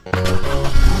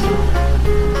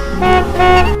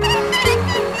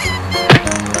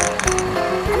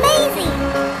 Amazing!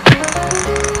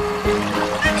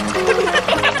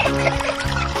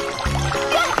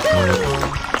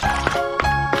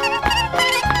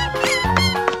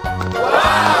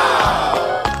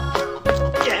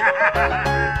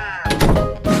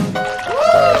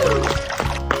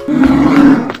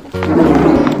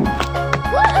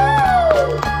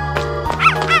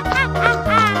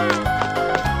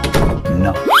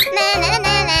 No.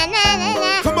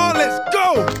 Come on, let's go!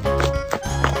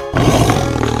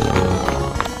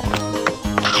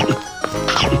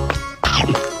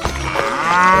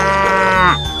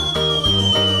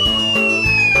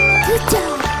 Good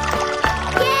job!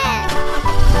 Yes!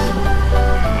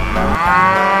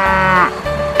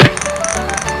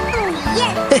 Oh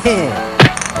yes!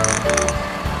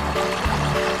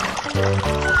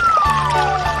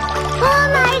 Oh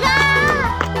my god!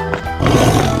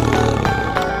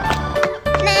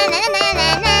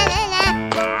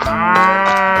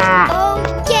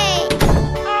 Okay.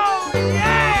 Oh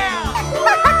yeah!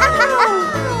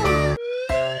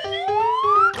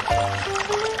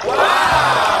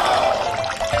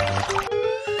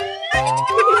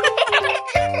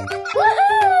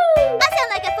 I sound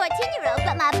like a 14-year-old,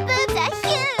 but my boobs are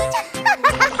huge.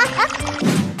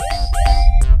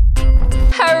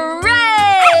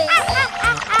 Hooray!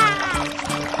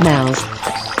 mouse,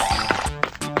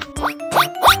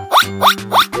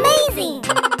 Amazing.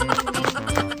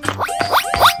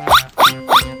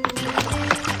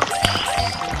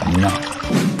 No.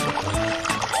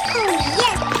 Oh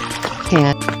yes.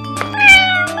 cat,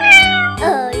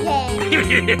 Oh yeah.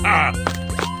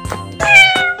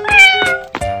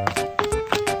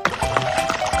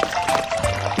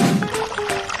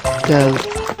 goat,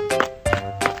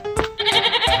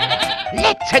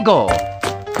 Let's go.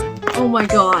 Oh my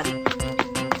god.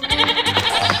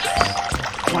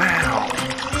 Wow.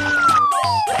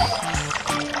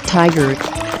 tiger,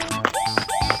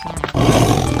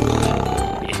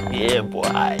 Yeah,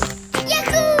 boy.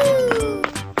 Yahoo!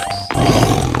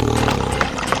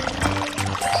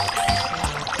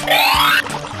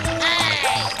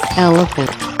 Elephant.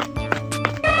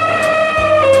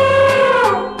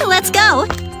 Let's go.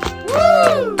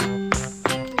 Woo!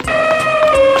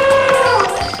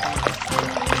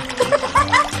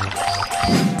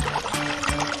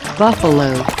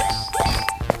 Buffalo.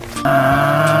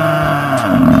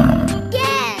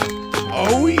 Yeah.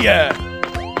 Oh, yeah.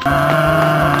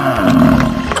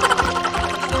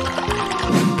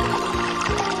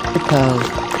 Hippo.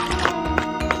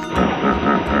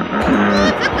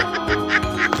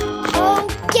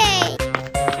 Okay.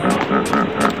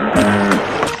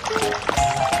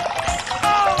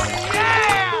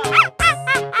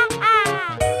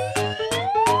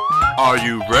 Are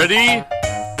you ready?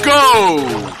 Go!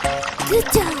 Good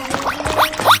job.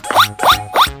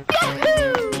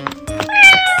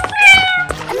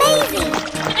 Amazing.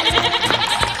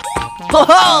 Ho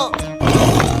ho!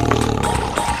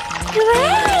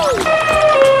 Great.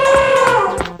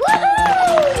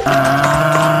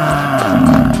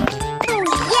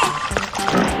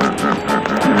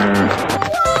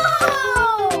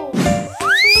 Woohoo!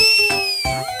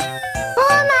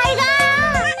 Oh my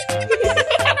god!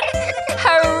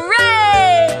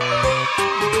 Hooray!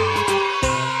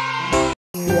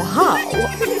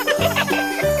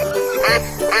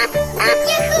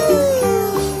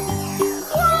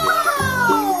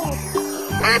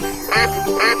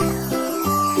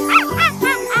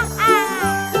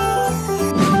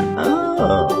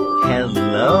 Oh,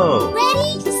 hello.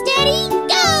 Ready, steady,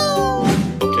 go!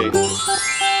 Okay.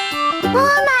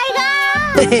 Oh my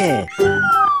god!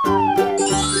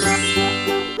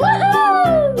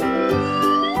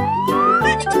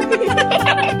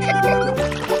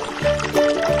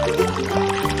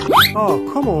 Oh,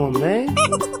 come on, man.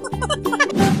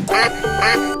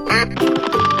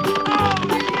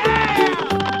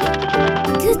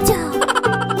 Good job.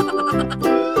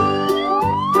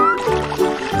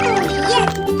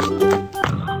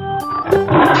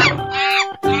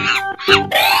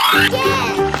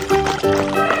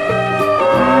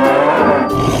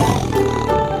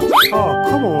 Oh,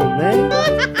 come on, man.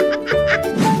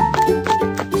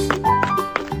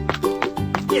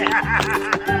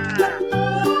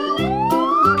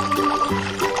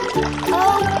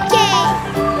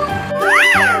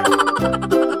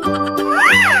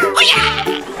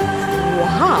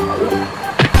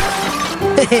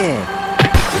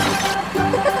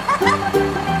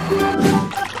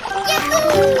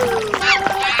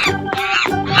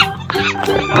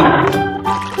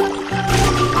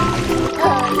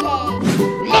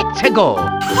 Let's go.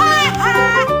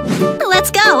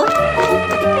 Let's go.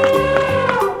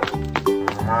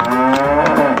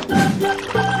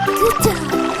 Good job.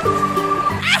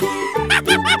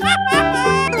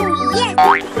 Yes.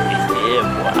 Yeah,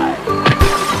 boy.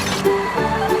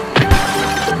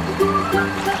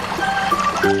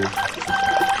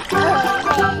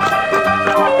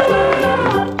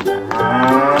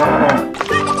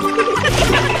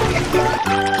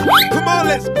 Come on,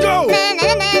 let's go!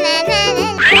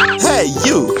 Hey,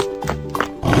 you.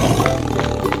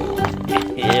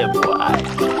 Yeah, boy.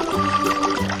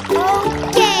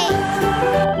 Okay.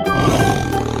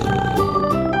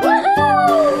 Woohoo!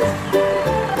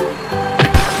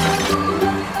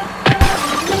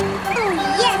 Oh,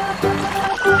 yes.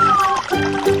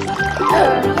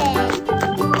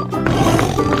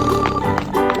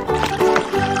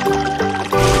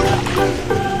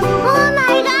 Oh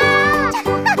my god!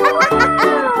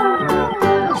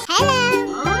 Hello.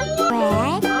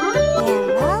 Red,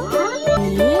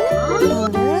 yellow,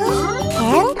 green, blue,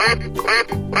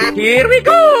 Here we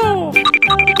go!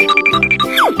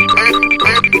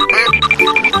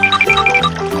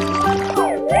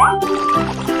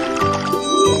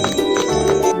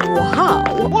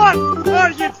 What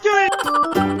are you doing?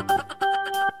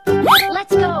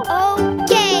 Let's go.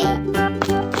 Okay.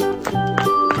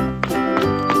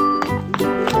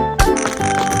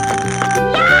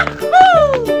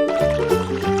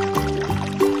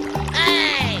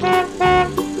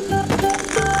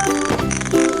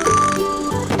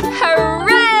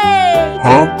 Hooray!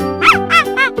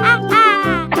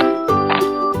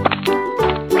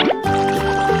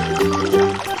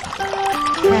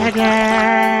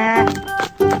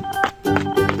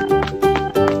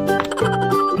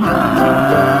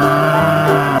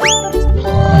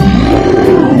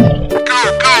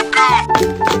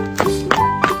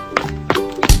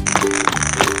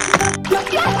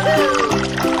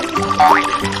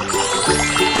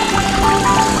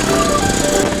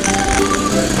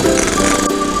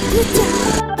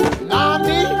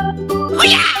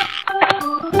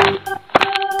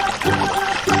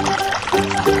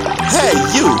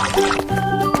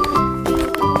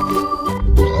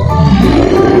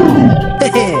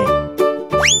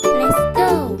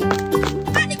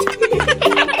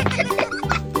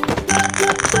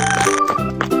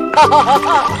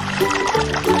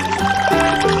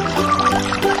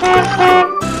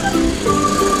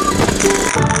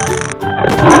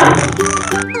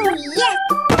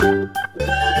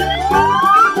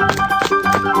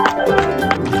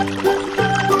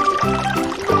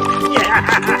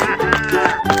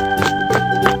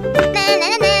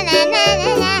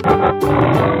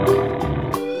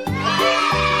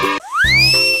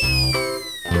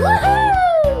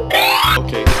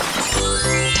 Okay.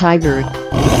 Tiger.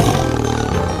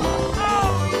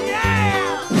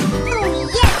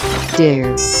 Deer.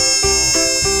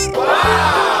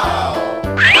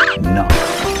 No.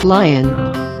 Lion.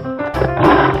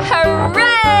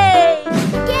 Hooray!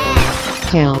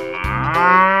 Cow.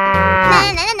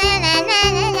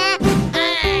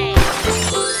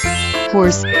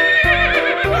 Horse.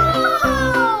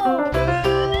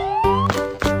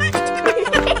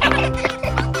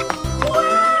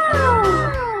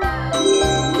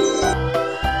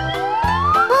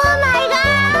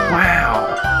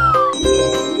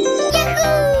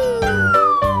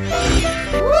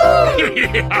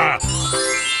 Yeah.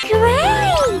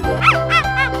 Great!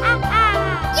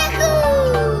 Yahoo!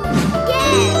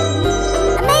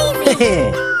 Yeah! Amazing! Okay.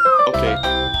 Okay.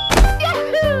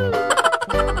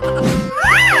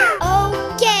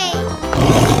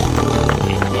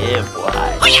 Yeah, boy.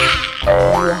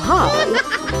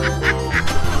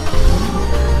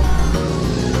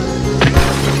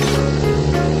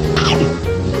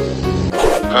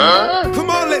 Come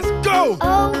on, let's go.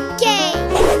 Okay.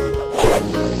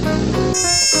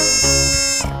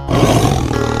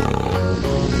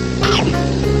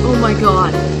 Oh my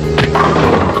god.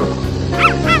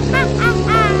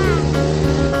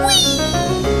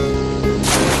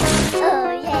 Oh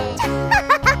yeah.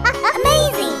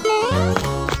 Amazing.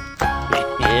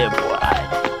 Yeah, boy.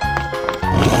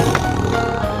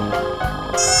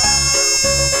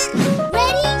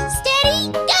 Ready, steady,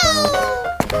 go!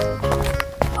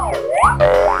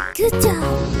 Good job.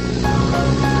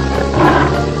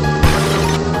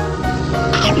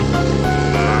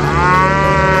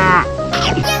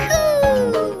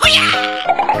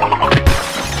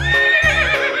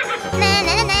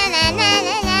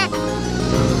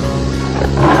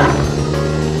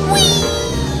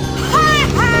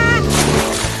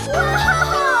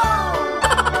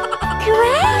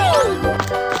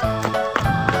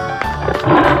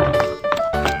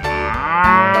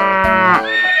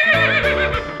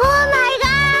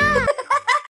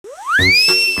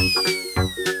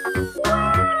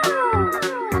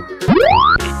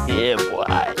 Yeah, boy.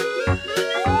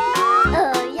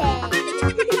 Oh yeah.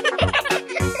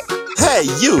 Hey,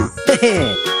 you!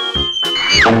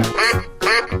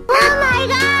 Oh my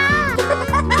god!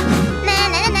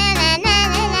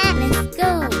 Let's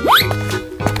go.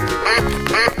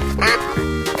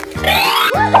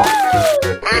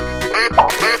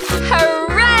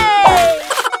 Hooray!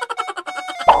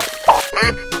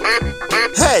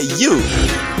 Hey, you!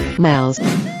 Mouse.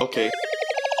 Okay.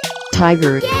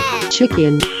 Tiger.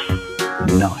 Chicken.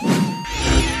 No.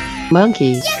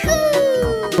 Monkey.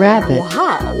 Rabbit.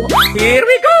 Here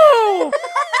we go!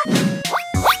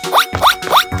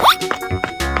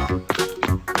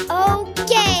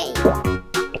 Okay.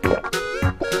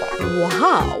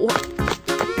 Wow.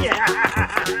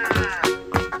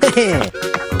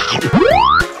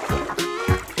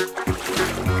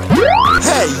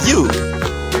 Hey, you!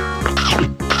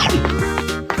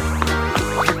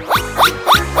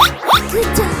 Good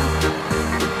job.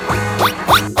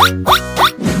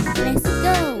 Let's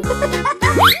go.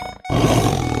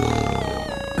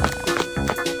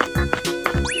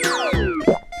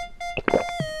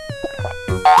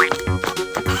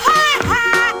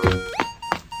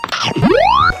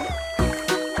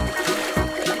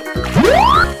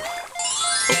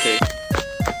 Okay.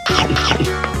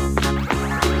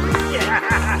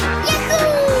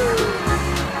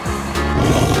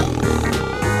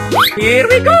 Here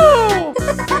we go!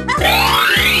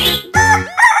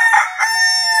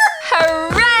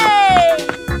 Hooray!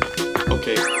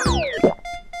 Okay.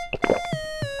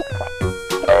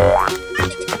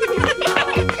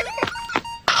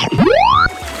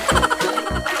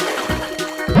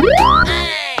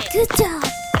 Good job.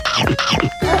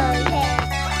 Oh yeah.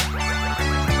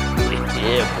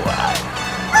 Yeah, boy.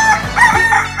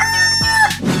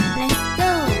 Let's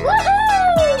go.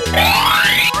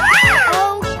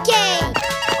 Okay.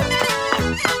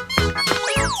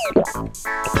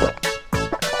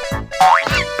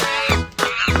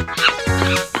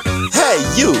 Hey,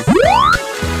 you!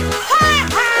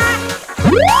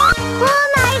 Oh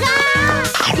my god!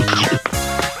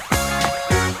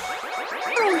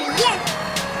 Oh yes!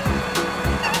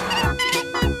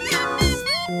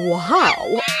 Wow.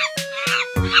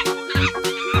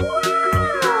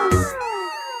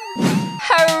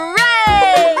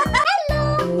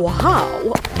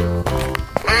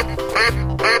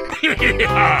 Oh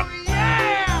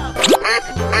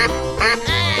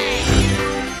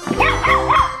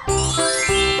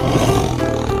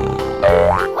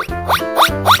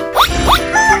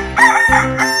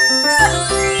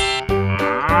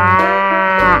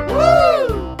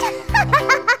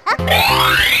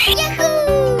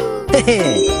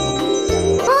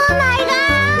my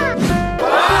god!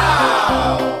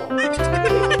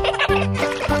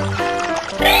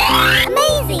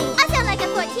 Amazing! I sound like a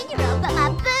 14-year-old, but my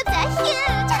boobs are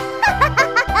huge!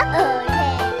 Oh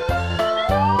yeah!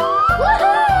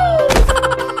 Woohoo!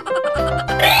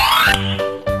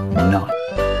 Not.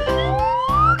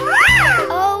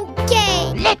 Okay!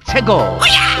 Let's go.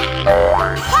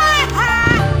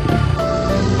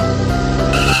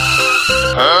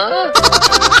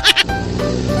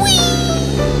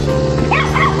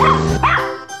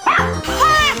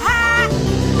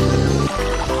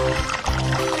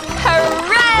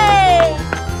 Hooray!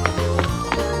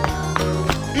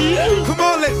 Come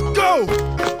on, let's go!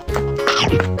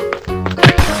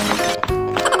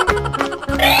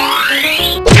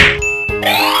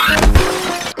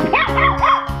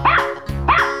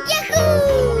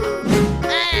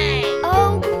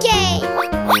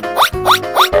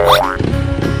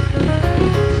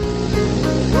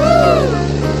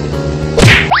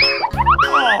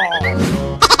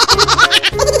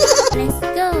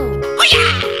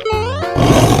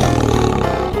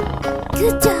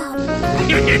 Good job!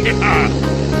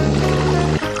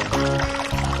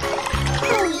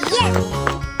 Oh yes!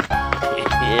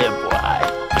 Yeah, boy.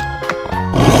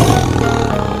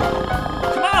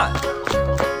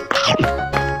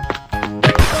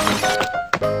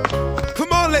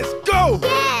 Come on, let's go!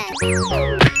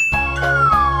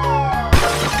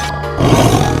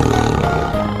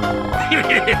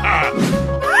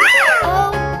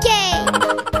 Okay!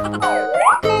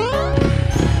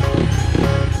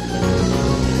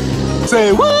 Say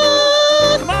what?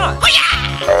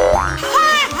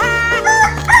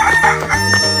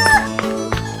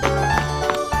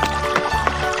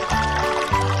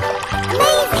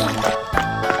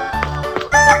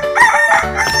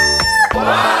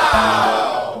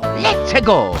 Let's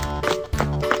go.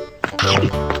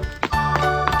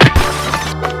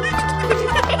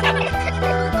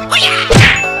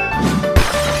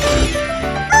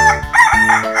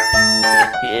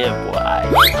 Yeah, boy.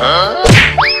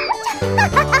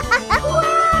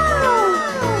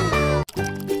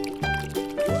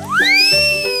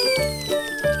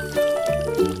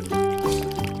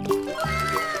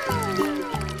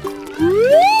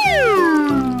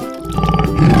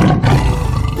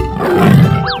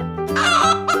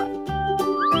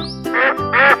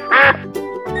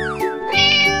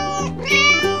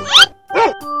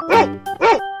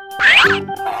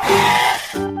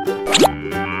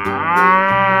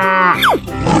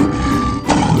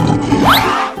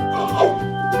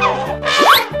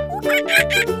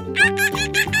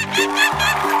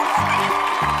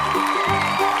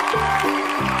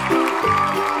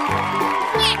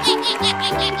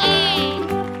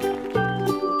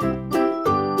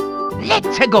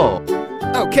 Let's go.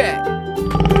 Okay.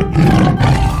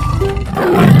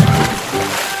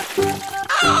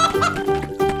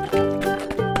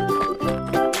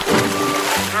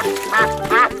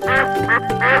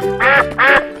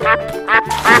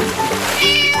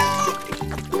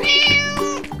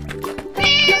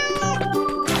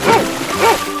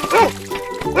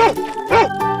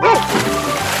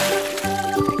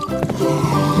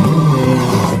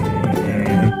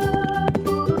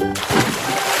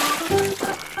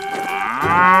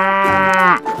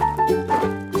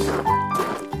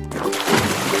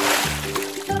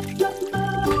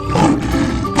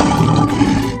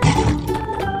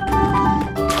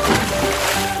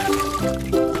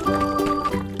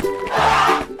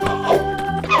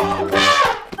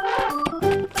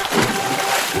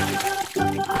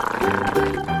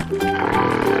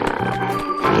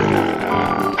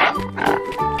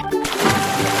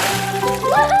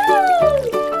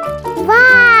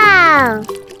 Wow!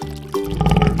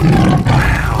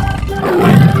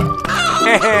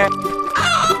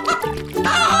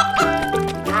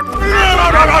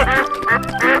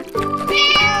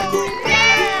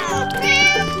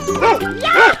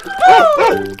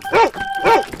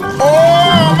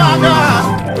 Oh my God!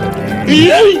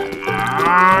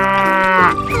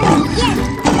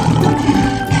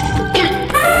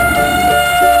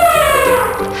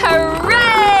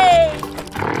 Hooray!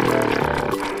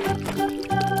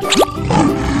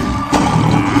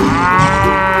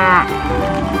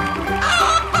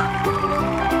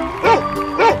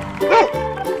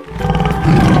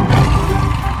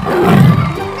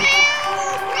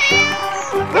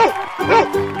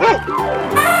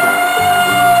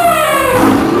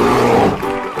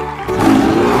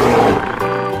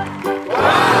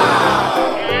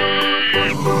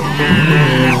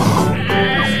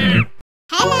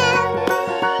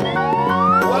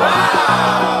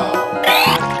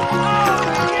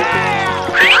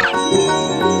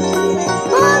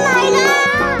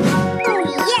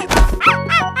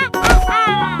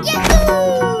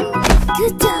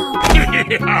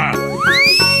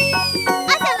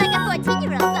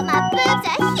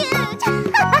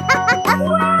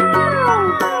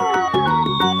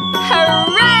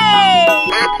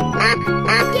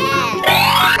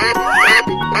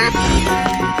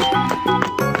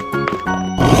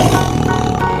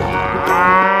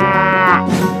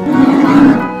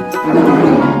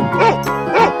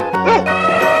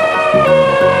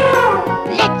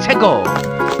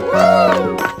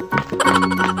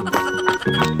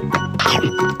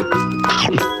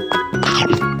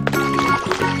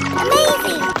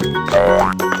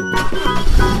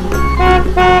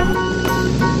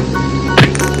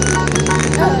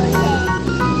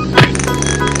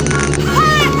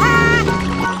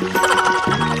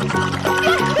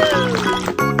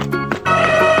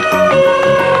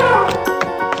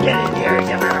 in here,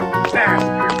 you little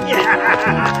bastard! Yeah!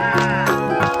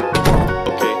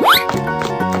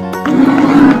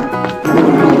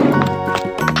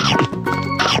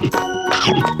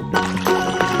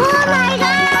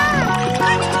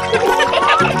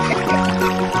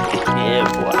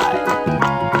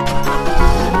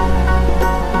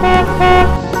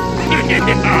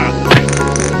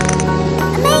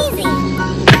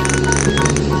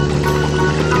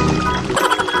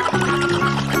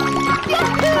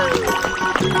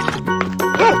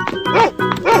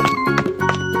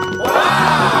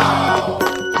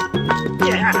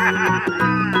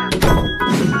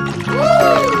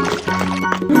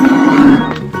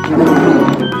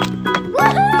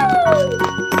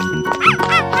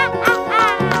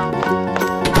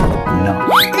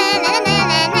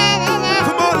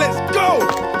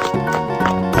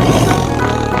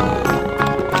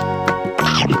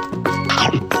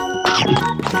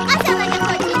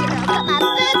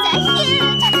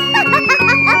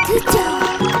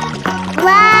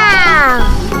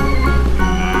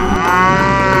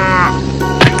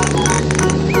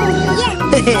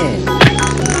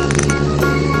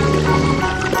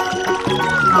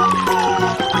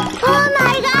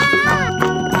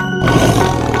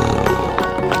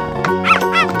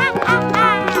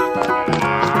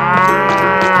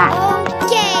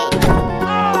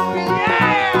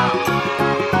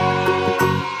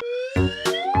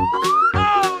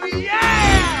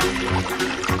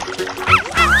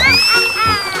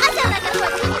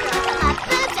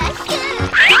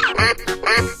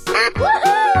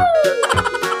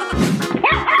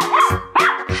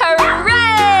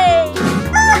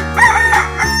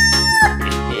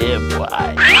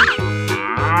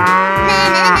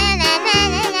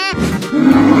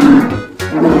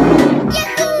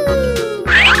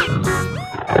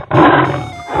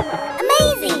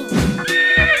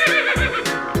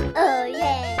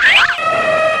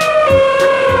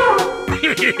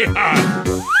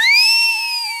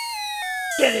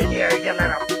 Get in here, you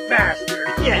little bastard!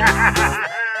 Yeah!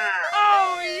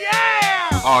 Oh,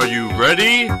 yeah! Are you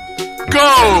ready?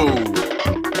 Go!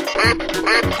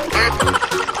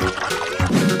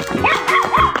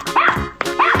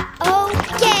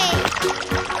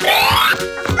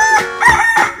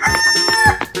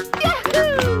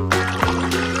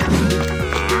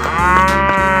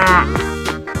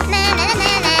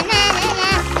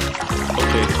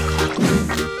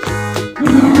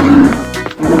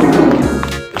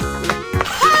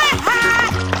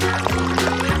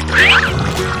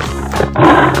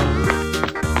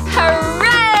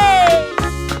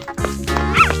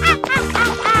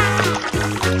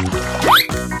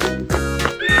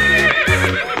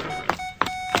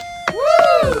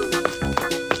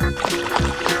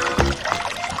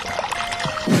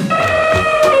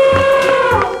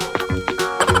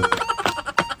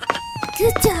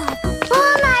 Good job!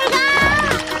 Oh my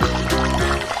god!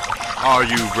 Are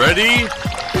you ready?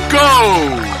 Go!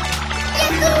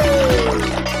 Yahoo!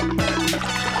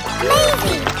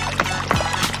 Amazing!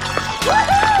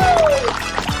 Woohoo!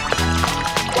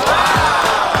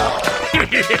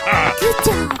 Wow! Good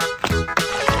job! Oh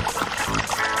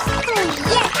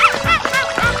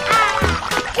yeah!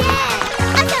 Yeah!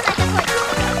 I sound like a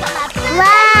 14-year-old.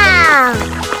 Wow!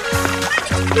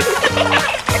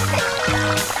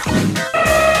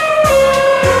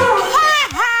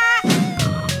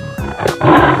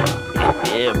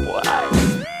 Yeah, boy.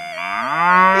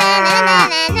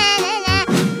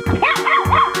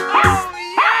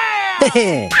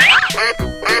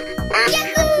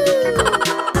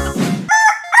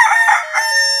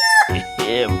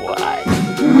 Yeah, boy.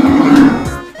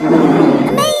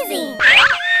 Amazing!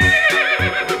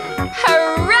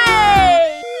 Hooray!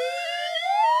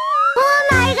 Oh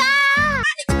my god!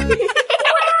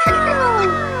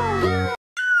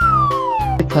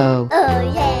 Hippo, Oh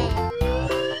yeah!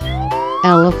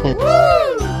 elephant,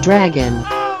 Woo! dragon,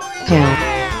 cow,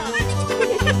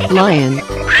 lion,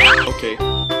 Okay.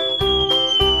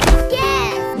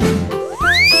 Yes!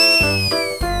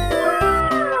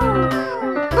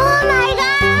 Oh my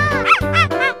god!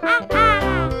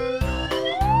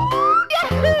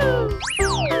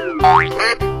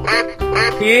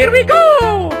 Here we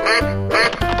go!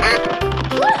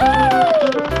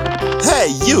 Hey,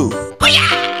 you!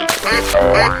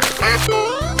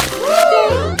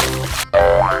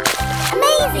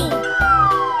 Amazing!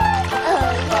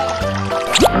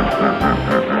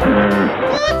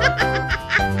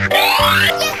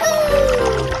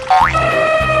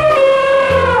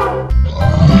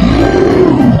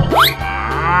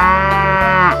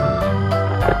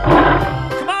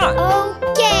 Come on!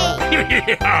 Okay!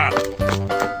 Yeah!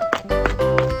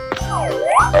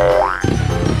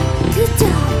 Good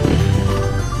job!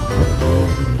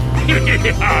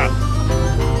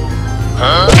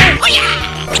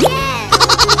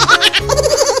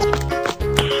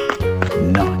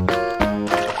 Nine.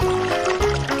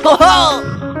 Ho ho!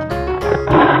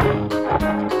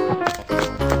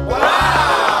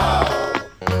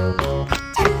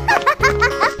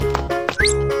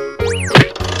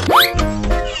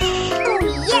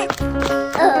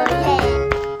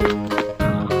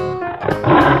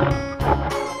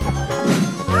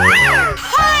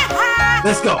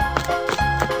 Let's go.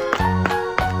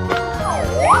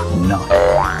 Nine.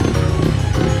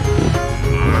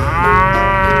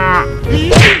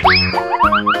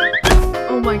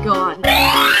 Oh my god.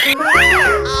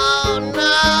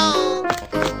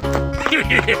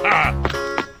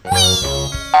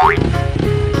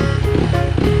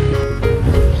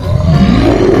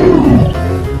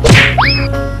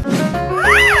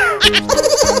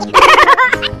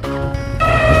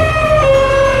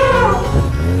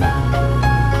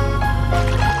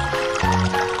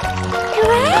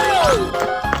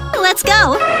 Let's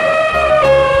go!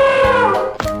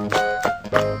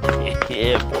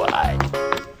 Yeah, boy.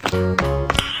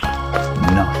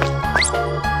 Nine.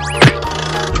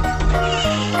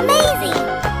 Amazing!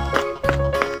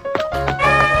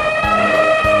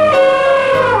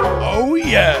 Oh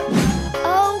yeah.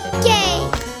 Okay!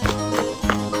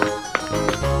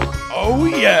 Oh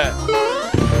yeah.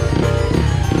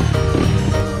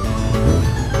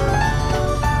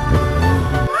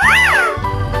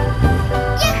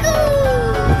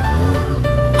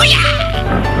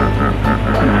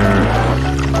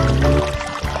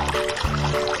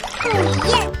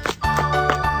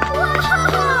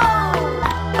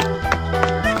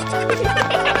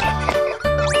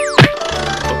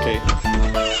 Okay.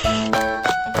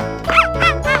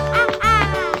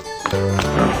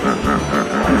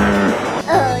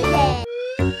 Oh yeah!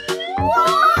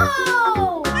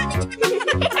 Whoa!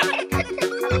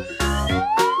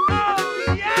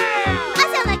 I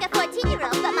sound like a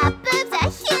 14-year-old, but my boobs are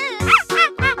huge!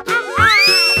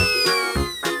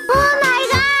 Oh my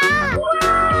god!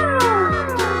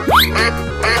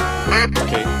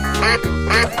 Okay.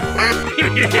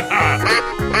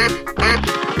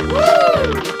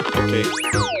 Okay.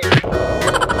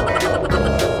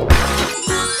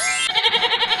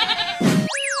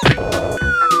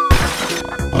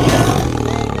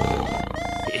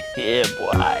 Yeah,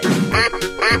 boy.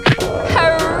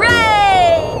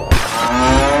 Hooray!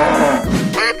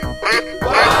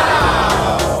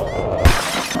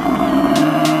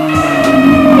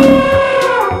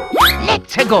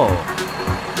 Let's go.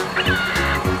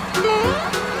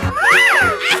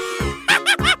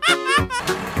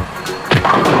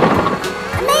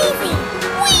 Amazing!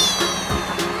 Whee!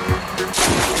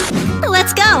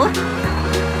 Let's go!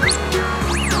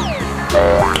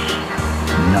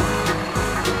 Nine.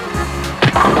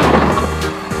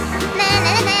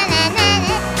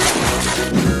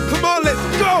 Come on, let's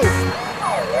go.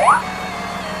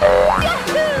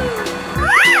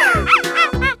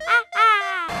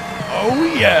 Oh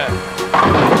yeah.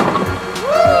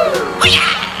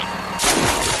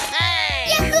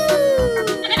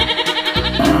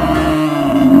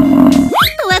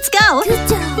 Let's go! Good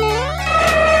job!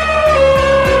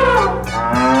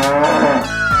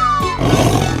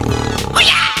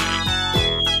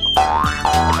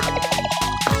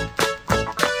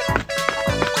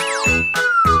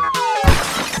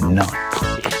 Nine.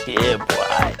 Yeah,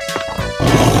 boy.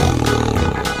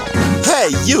 Hey,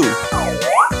 you! Nine.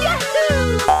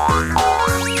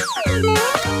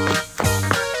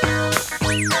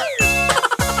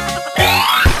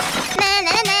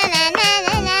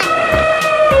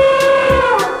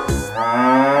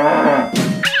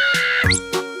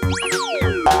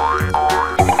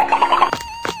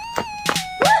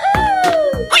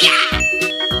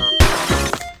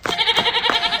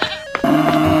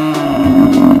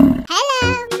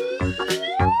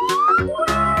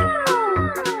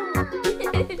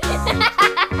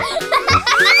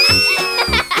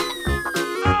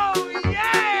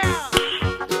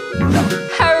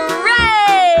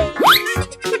 Hooray!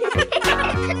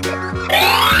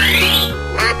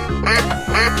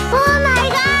 Oh my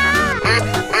god!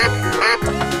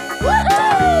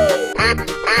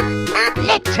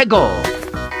 Let's go.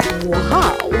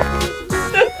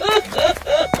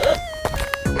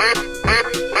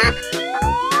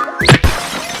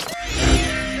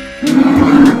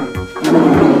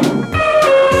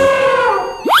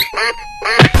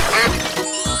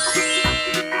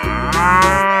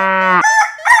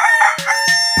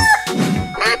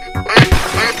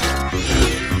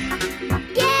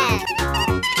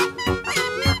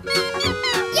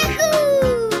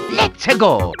 Let's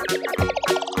go.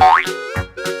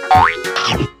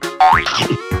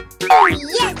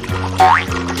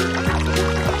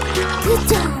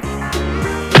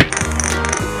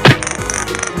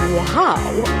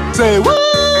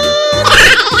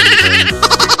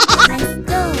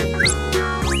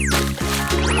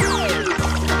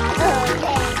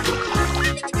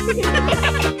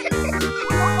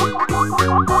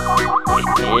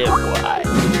 boy.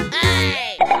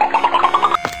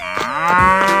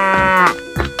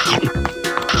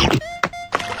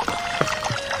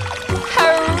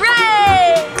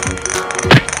 Hooray!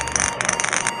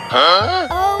 Huh?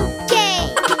 Okay.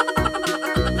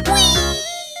 Whee!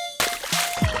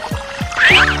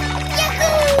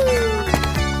 Yahoo!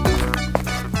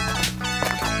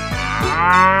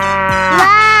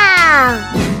 Wow!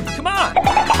 Come on.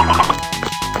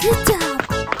 Good job.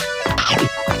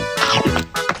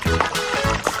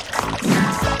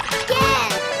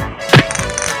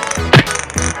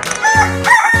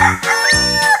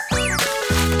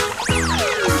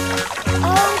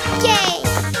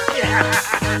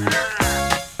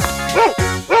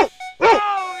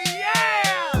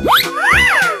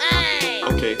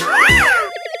 Okay.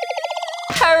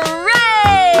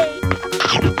 Hooray!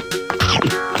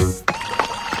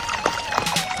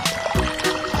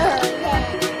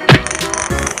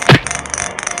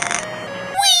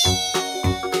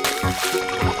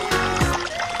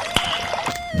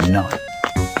 None.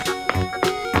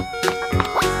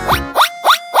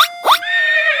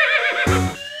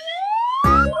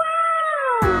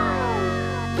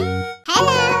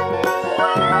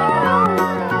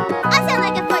 I sound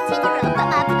like a 14-year-old, but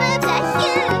my boobs are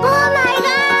huge. Oh my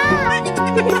god!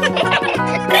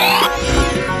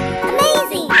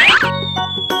 Amazing!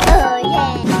 Oh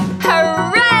yeah!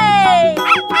 Hooray!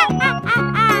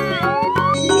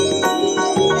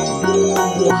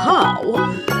 Wow!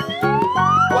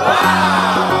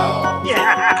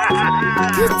 Yeah!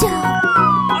 Good job!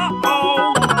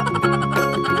 Uh-oh.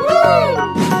 Woo!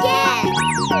 Yeah!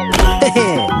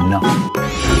 None.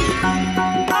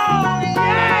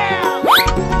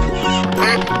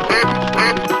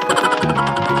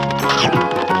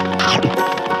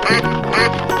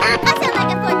 I sound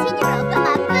like a 14-year-old, but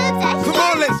my boobs are huge. Come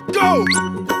on, let's go!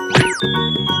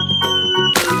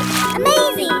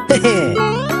 Amazing!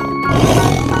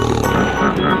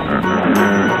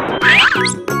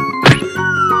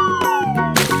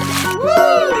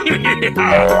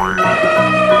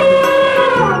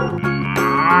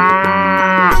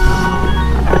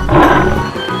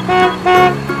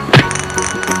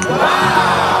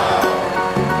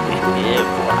 Yeah,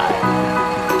 boy.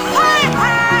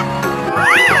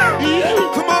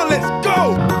 Come on, let's go!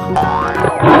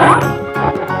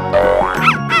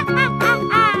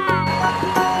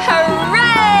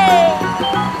 Hooray!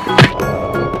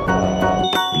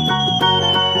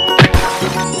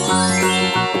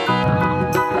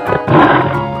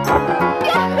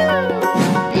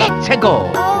 Let's go.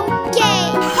 Okay!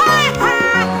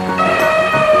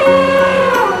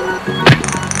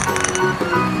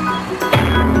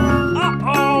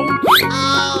 Uh-oh.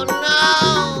 Oh no!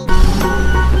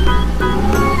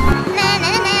 Na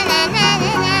na na na na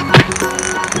na na.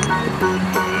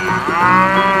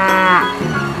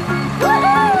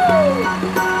 Woohoo!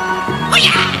 Oh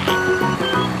yeah!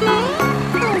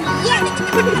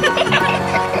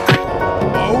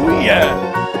 Oh yeah!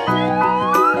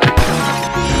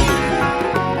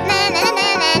 Na na na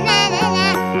na na na na.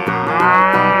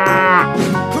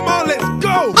 Come on, let's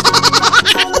go!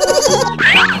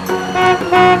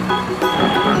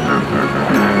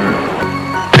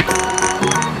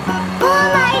 Oh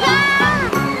my god!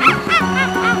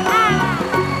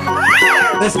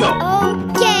 Let's go!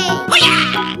 Okay! Oh yeah!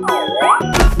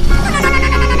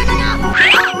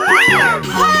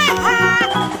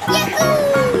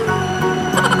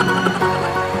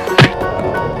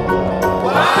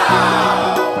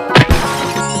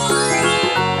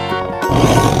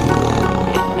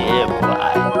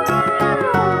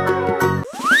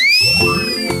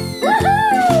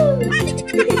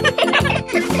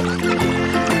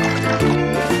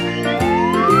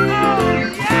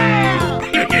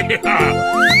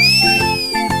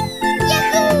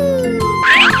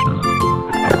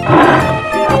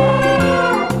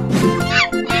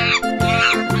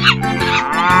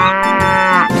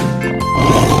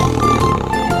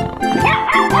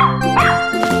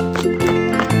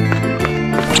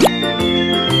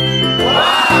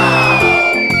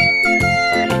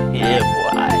 Yeah, boy. Yeah,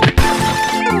 boy.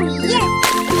 Oh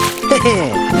yeah!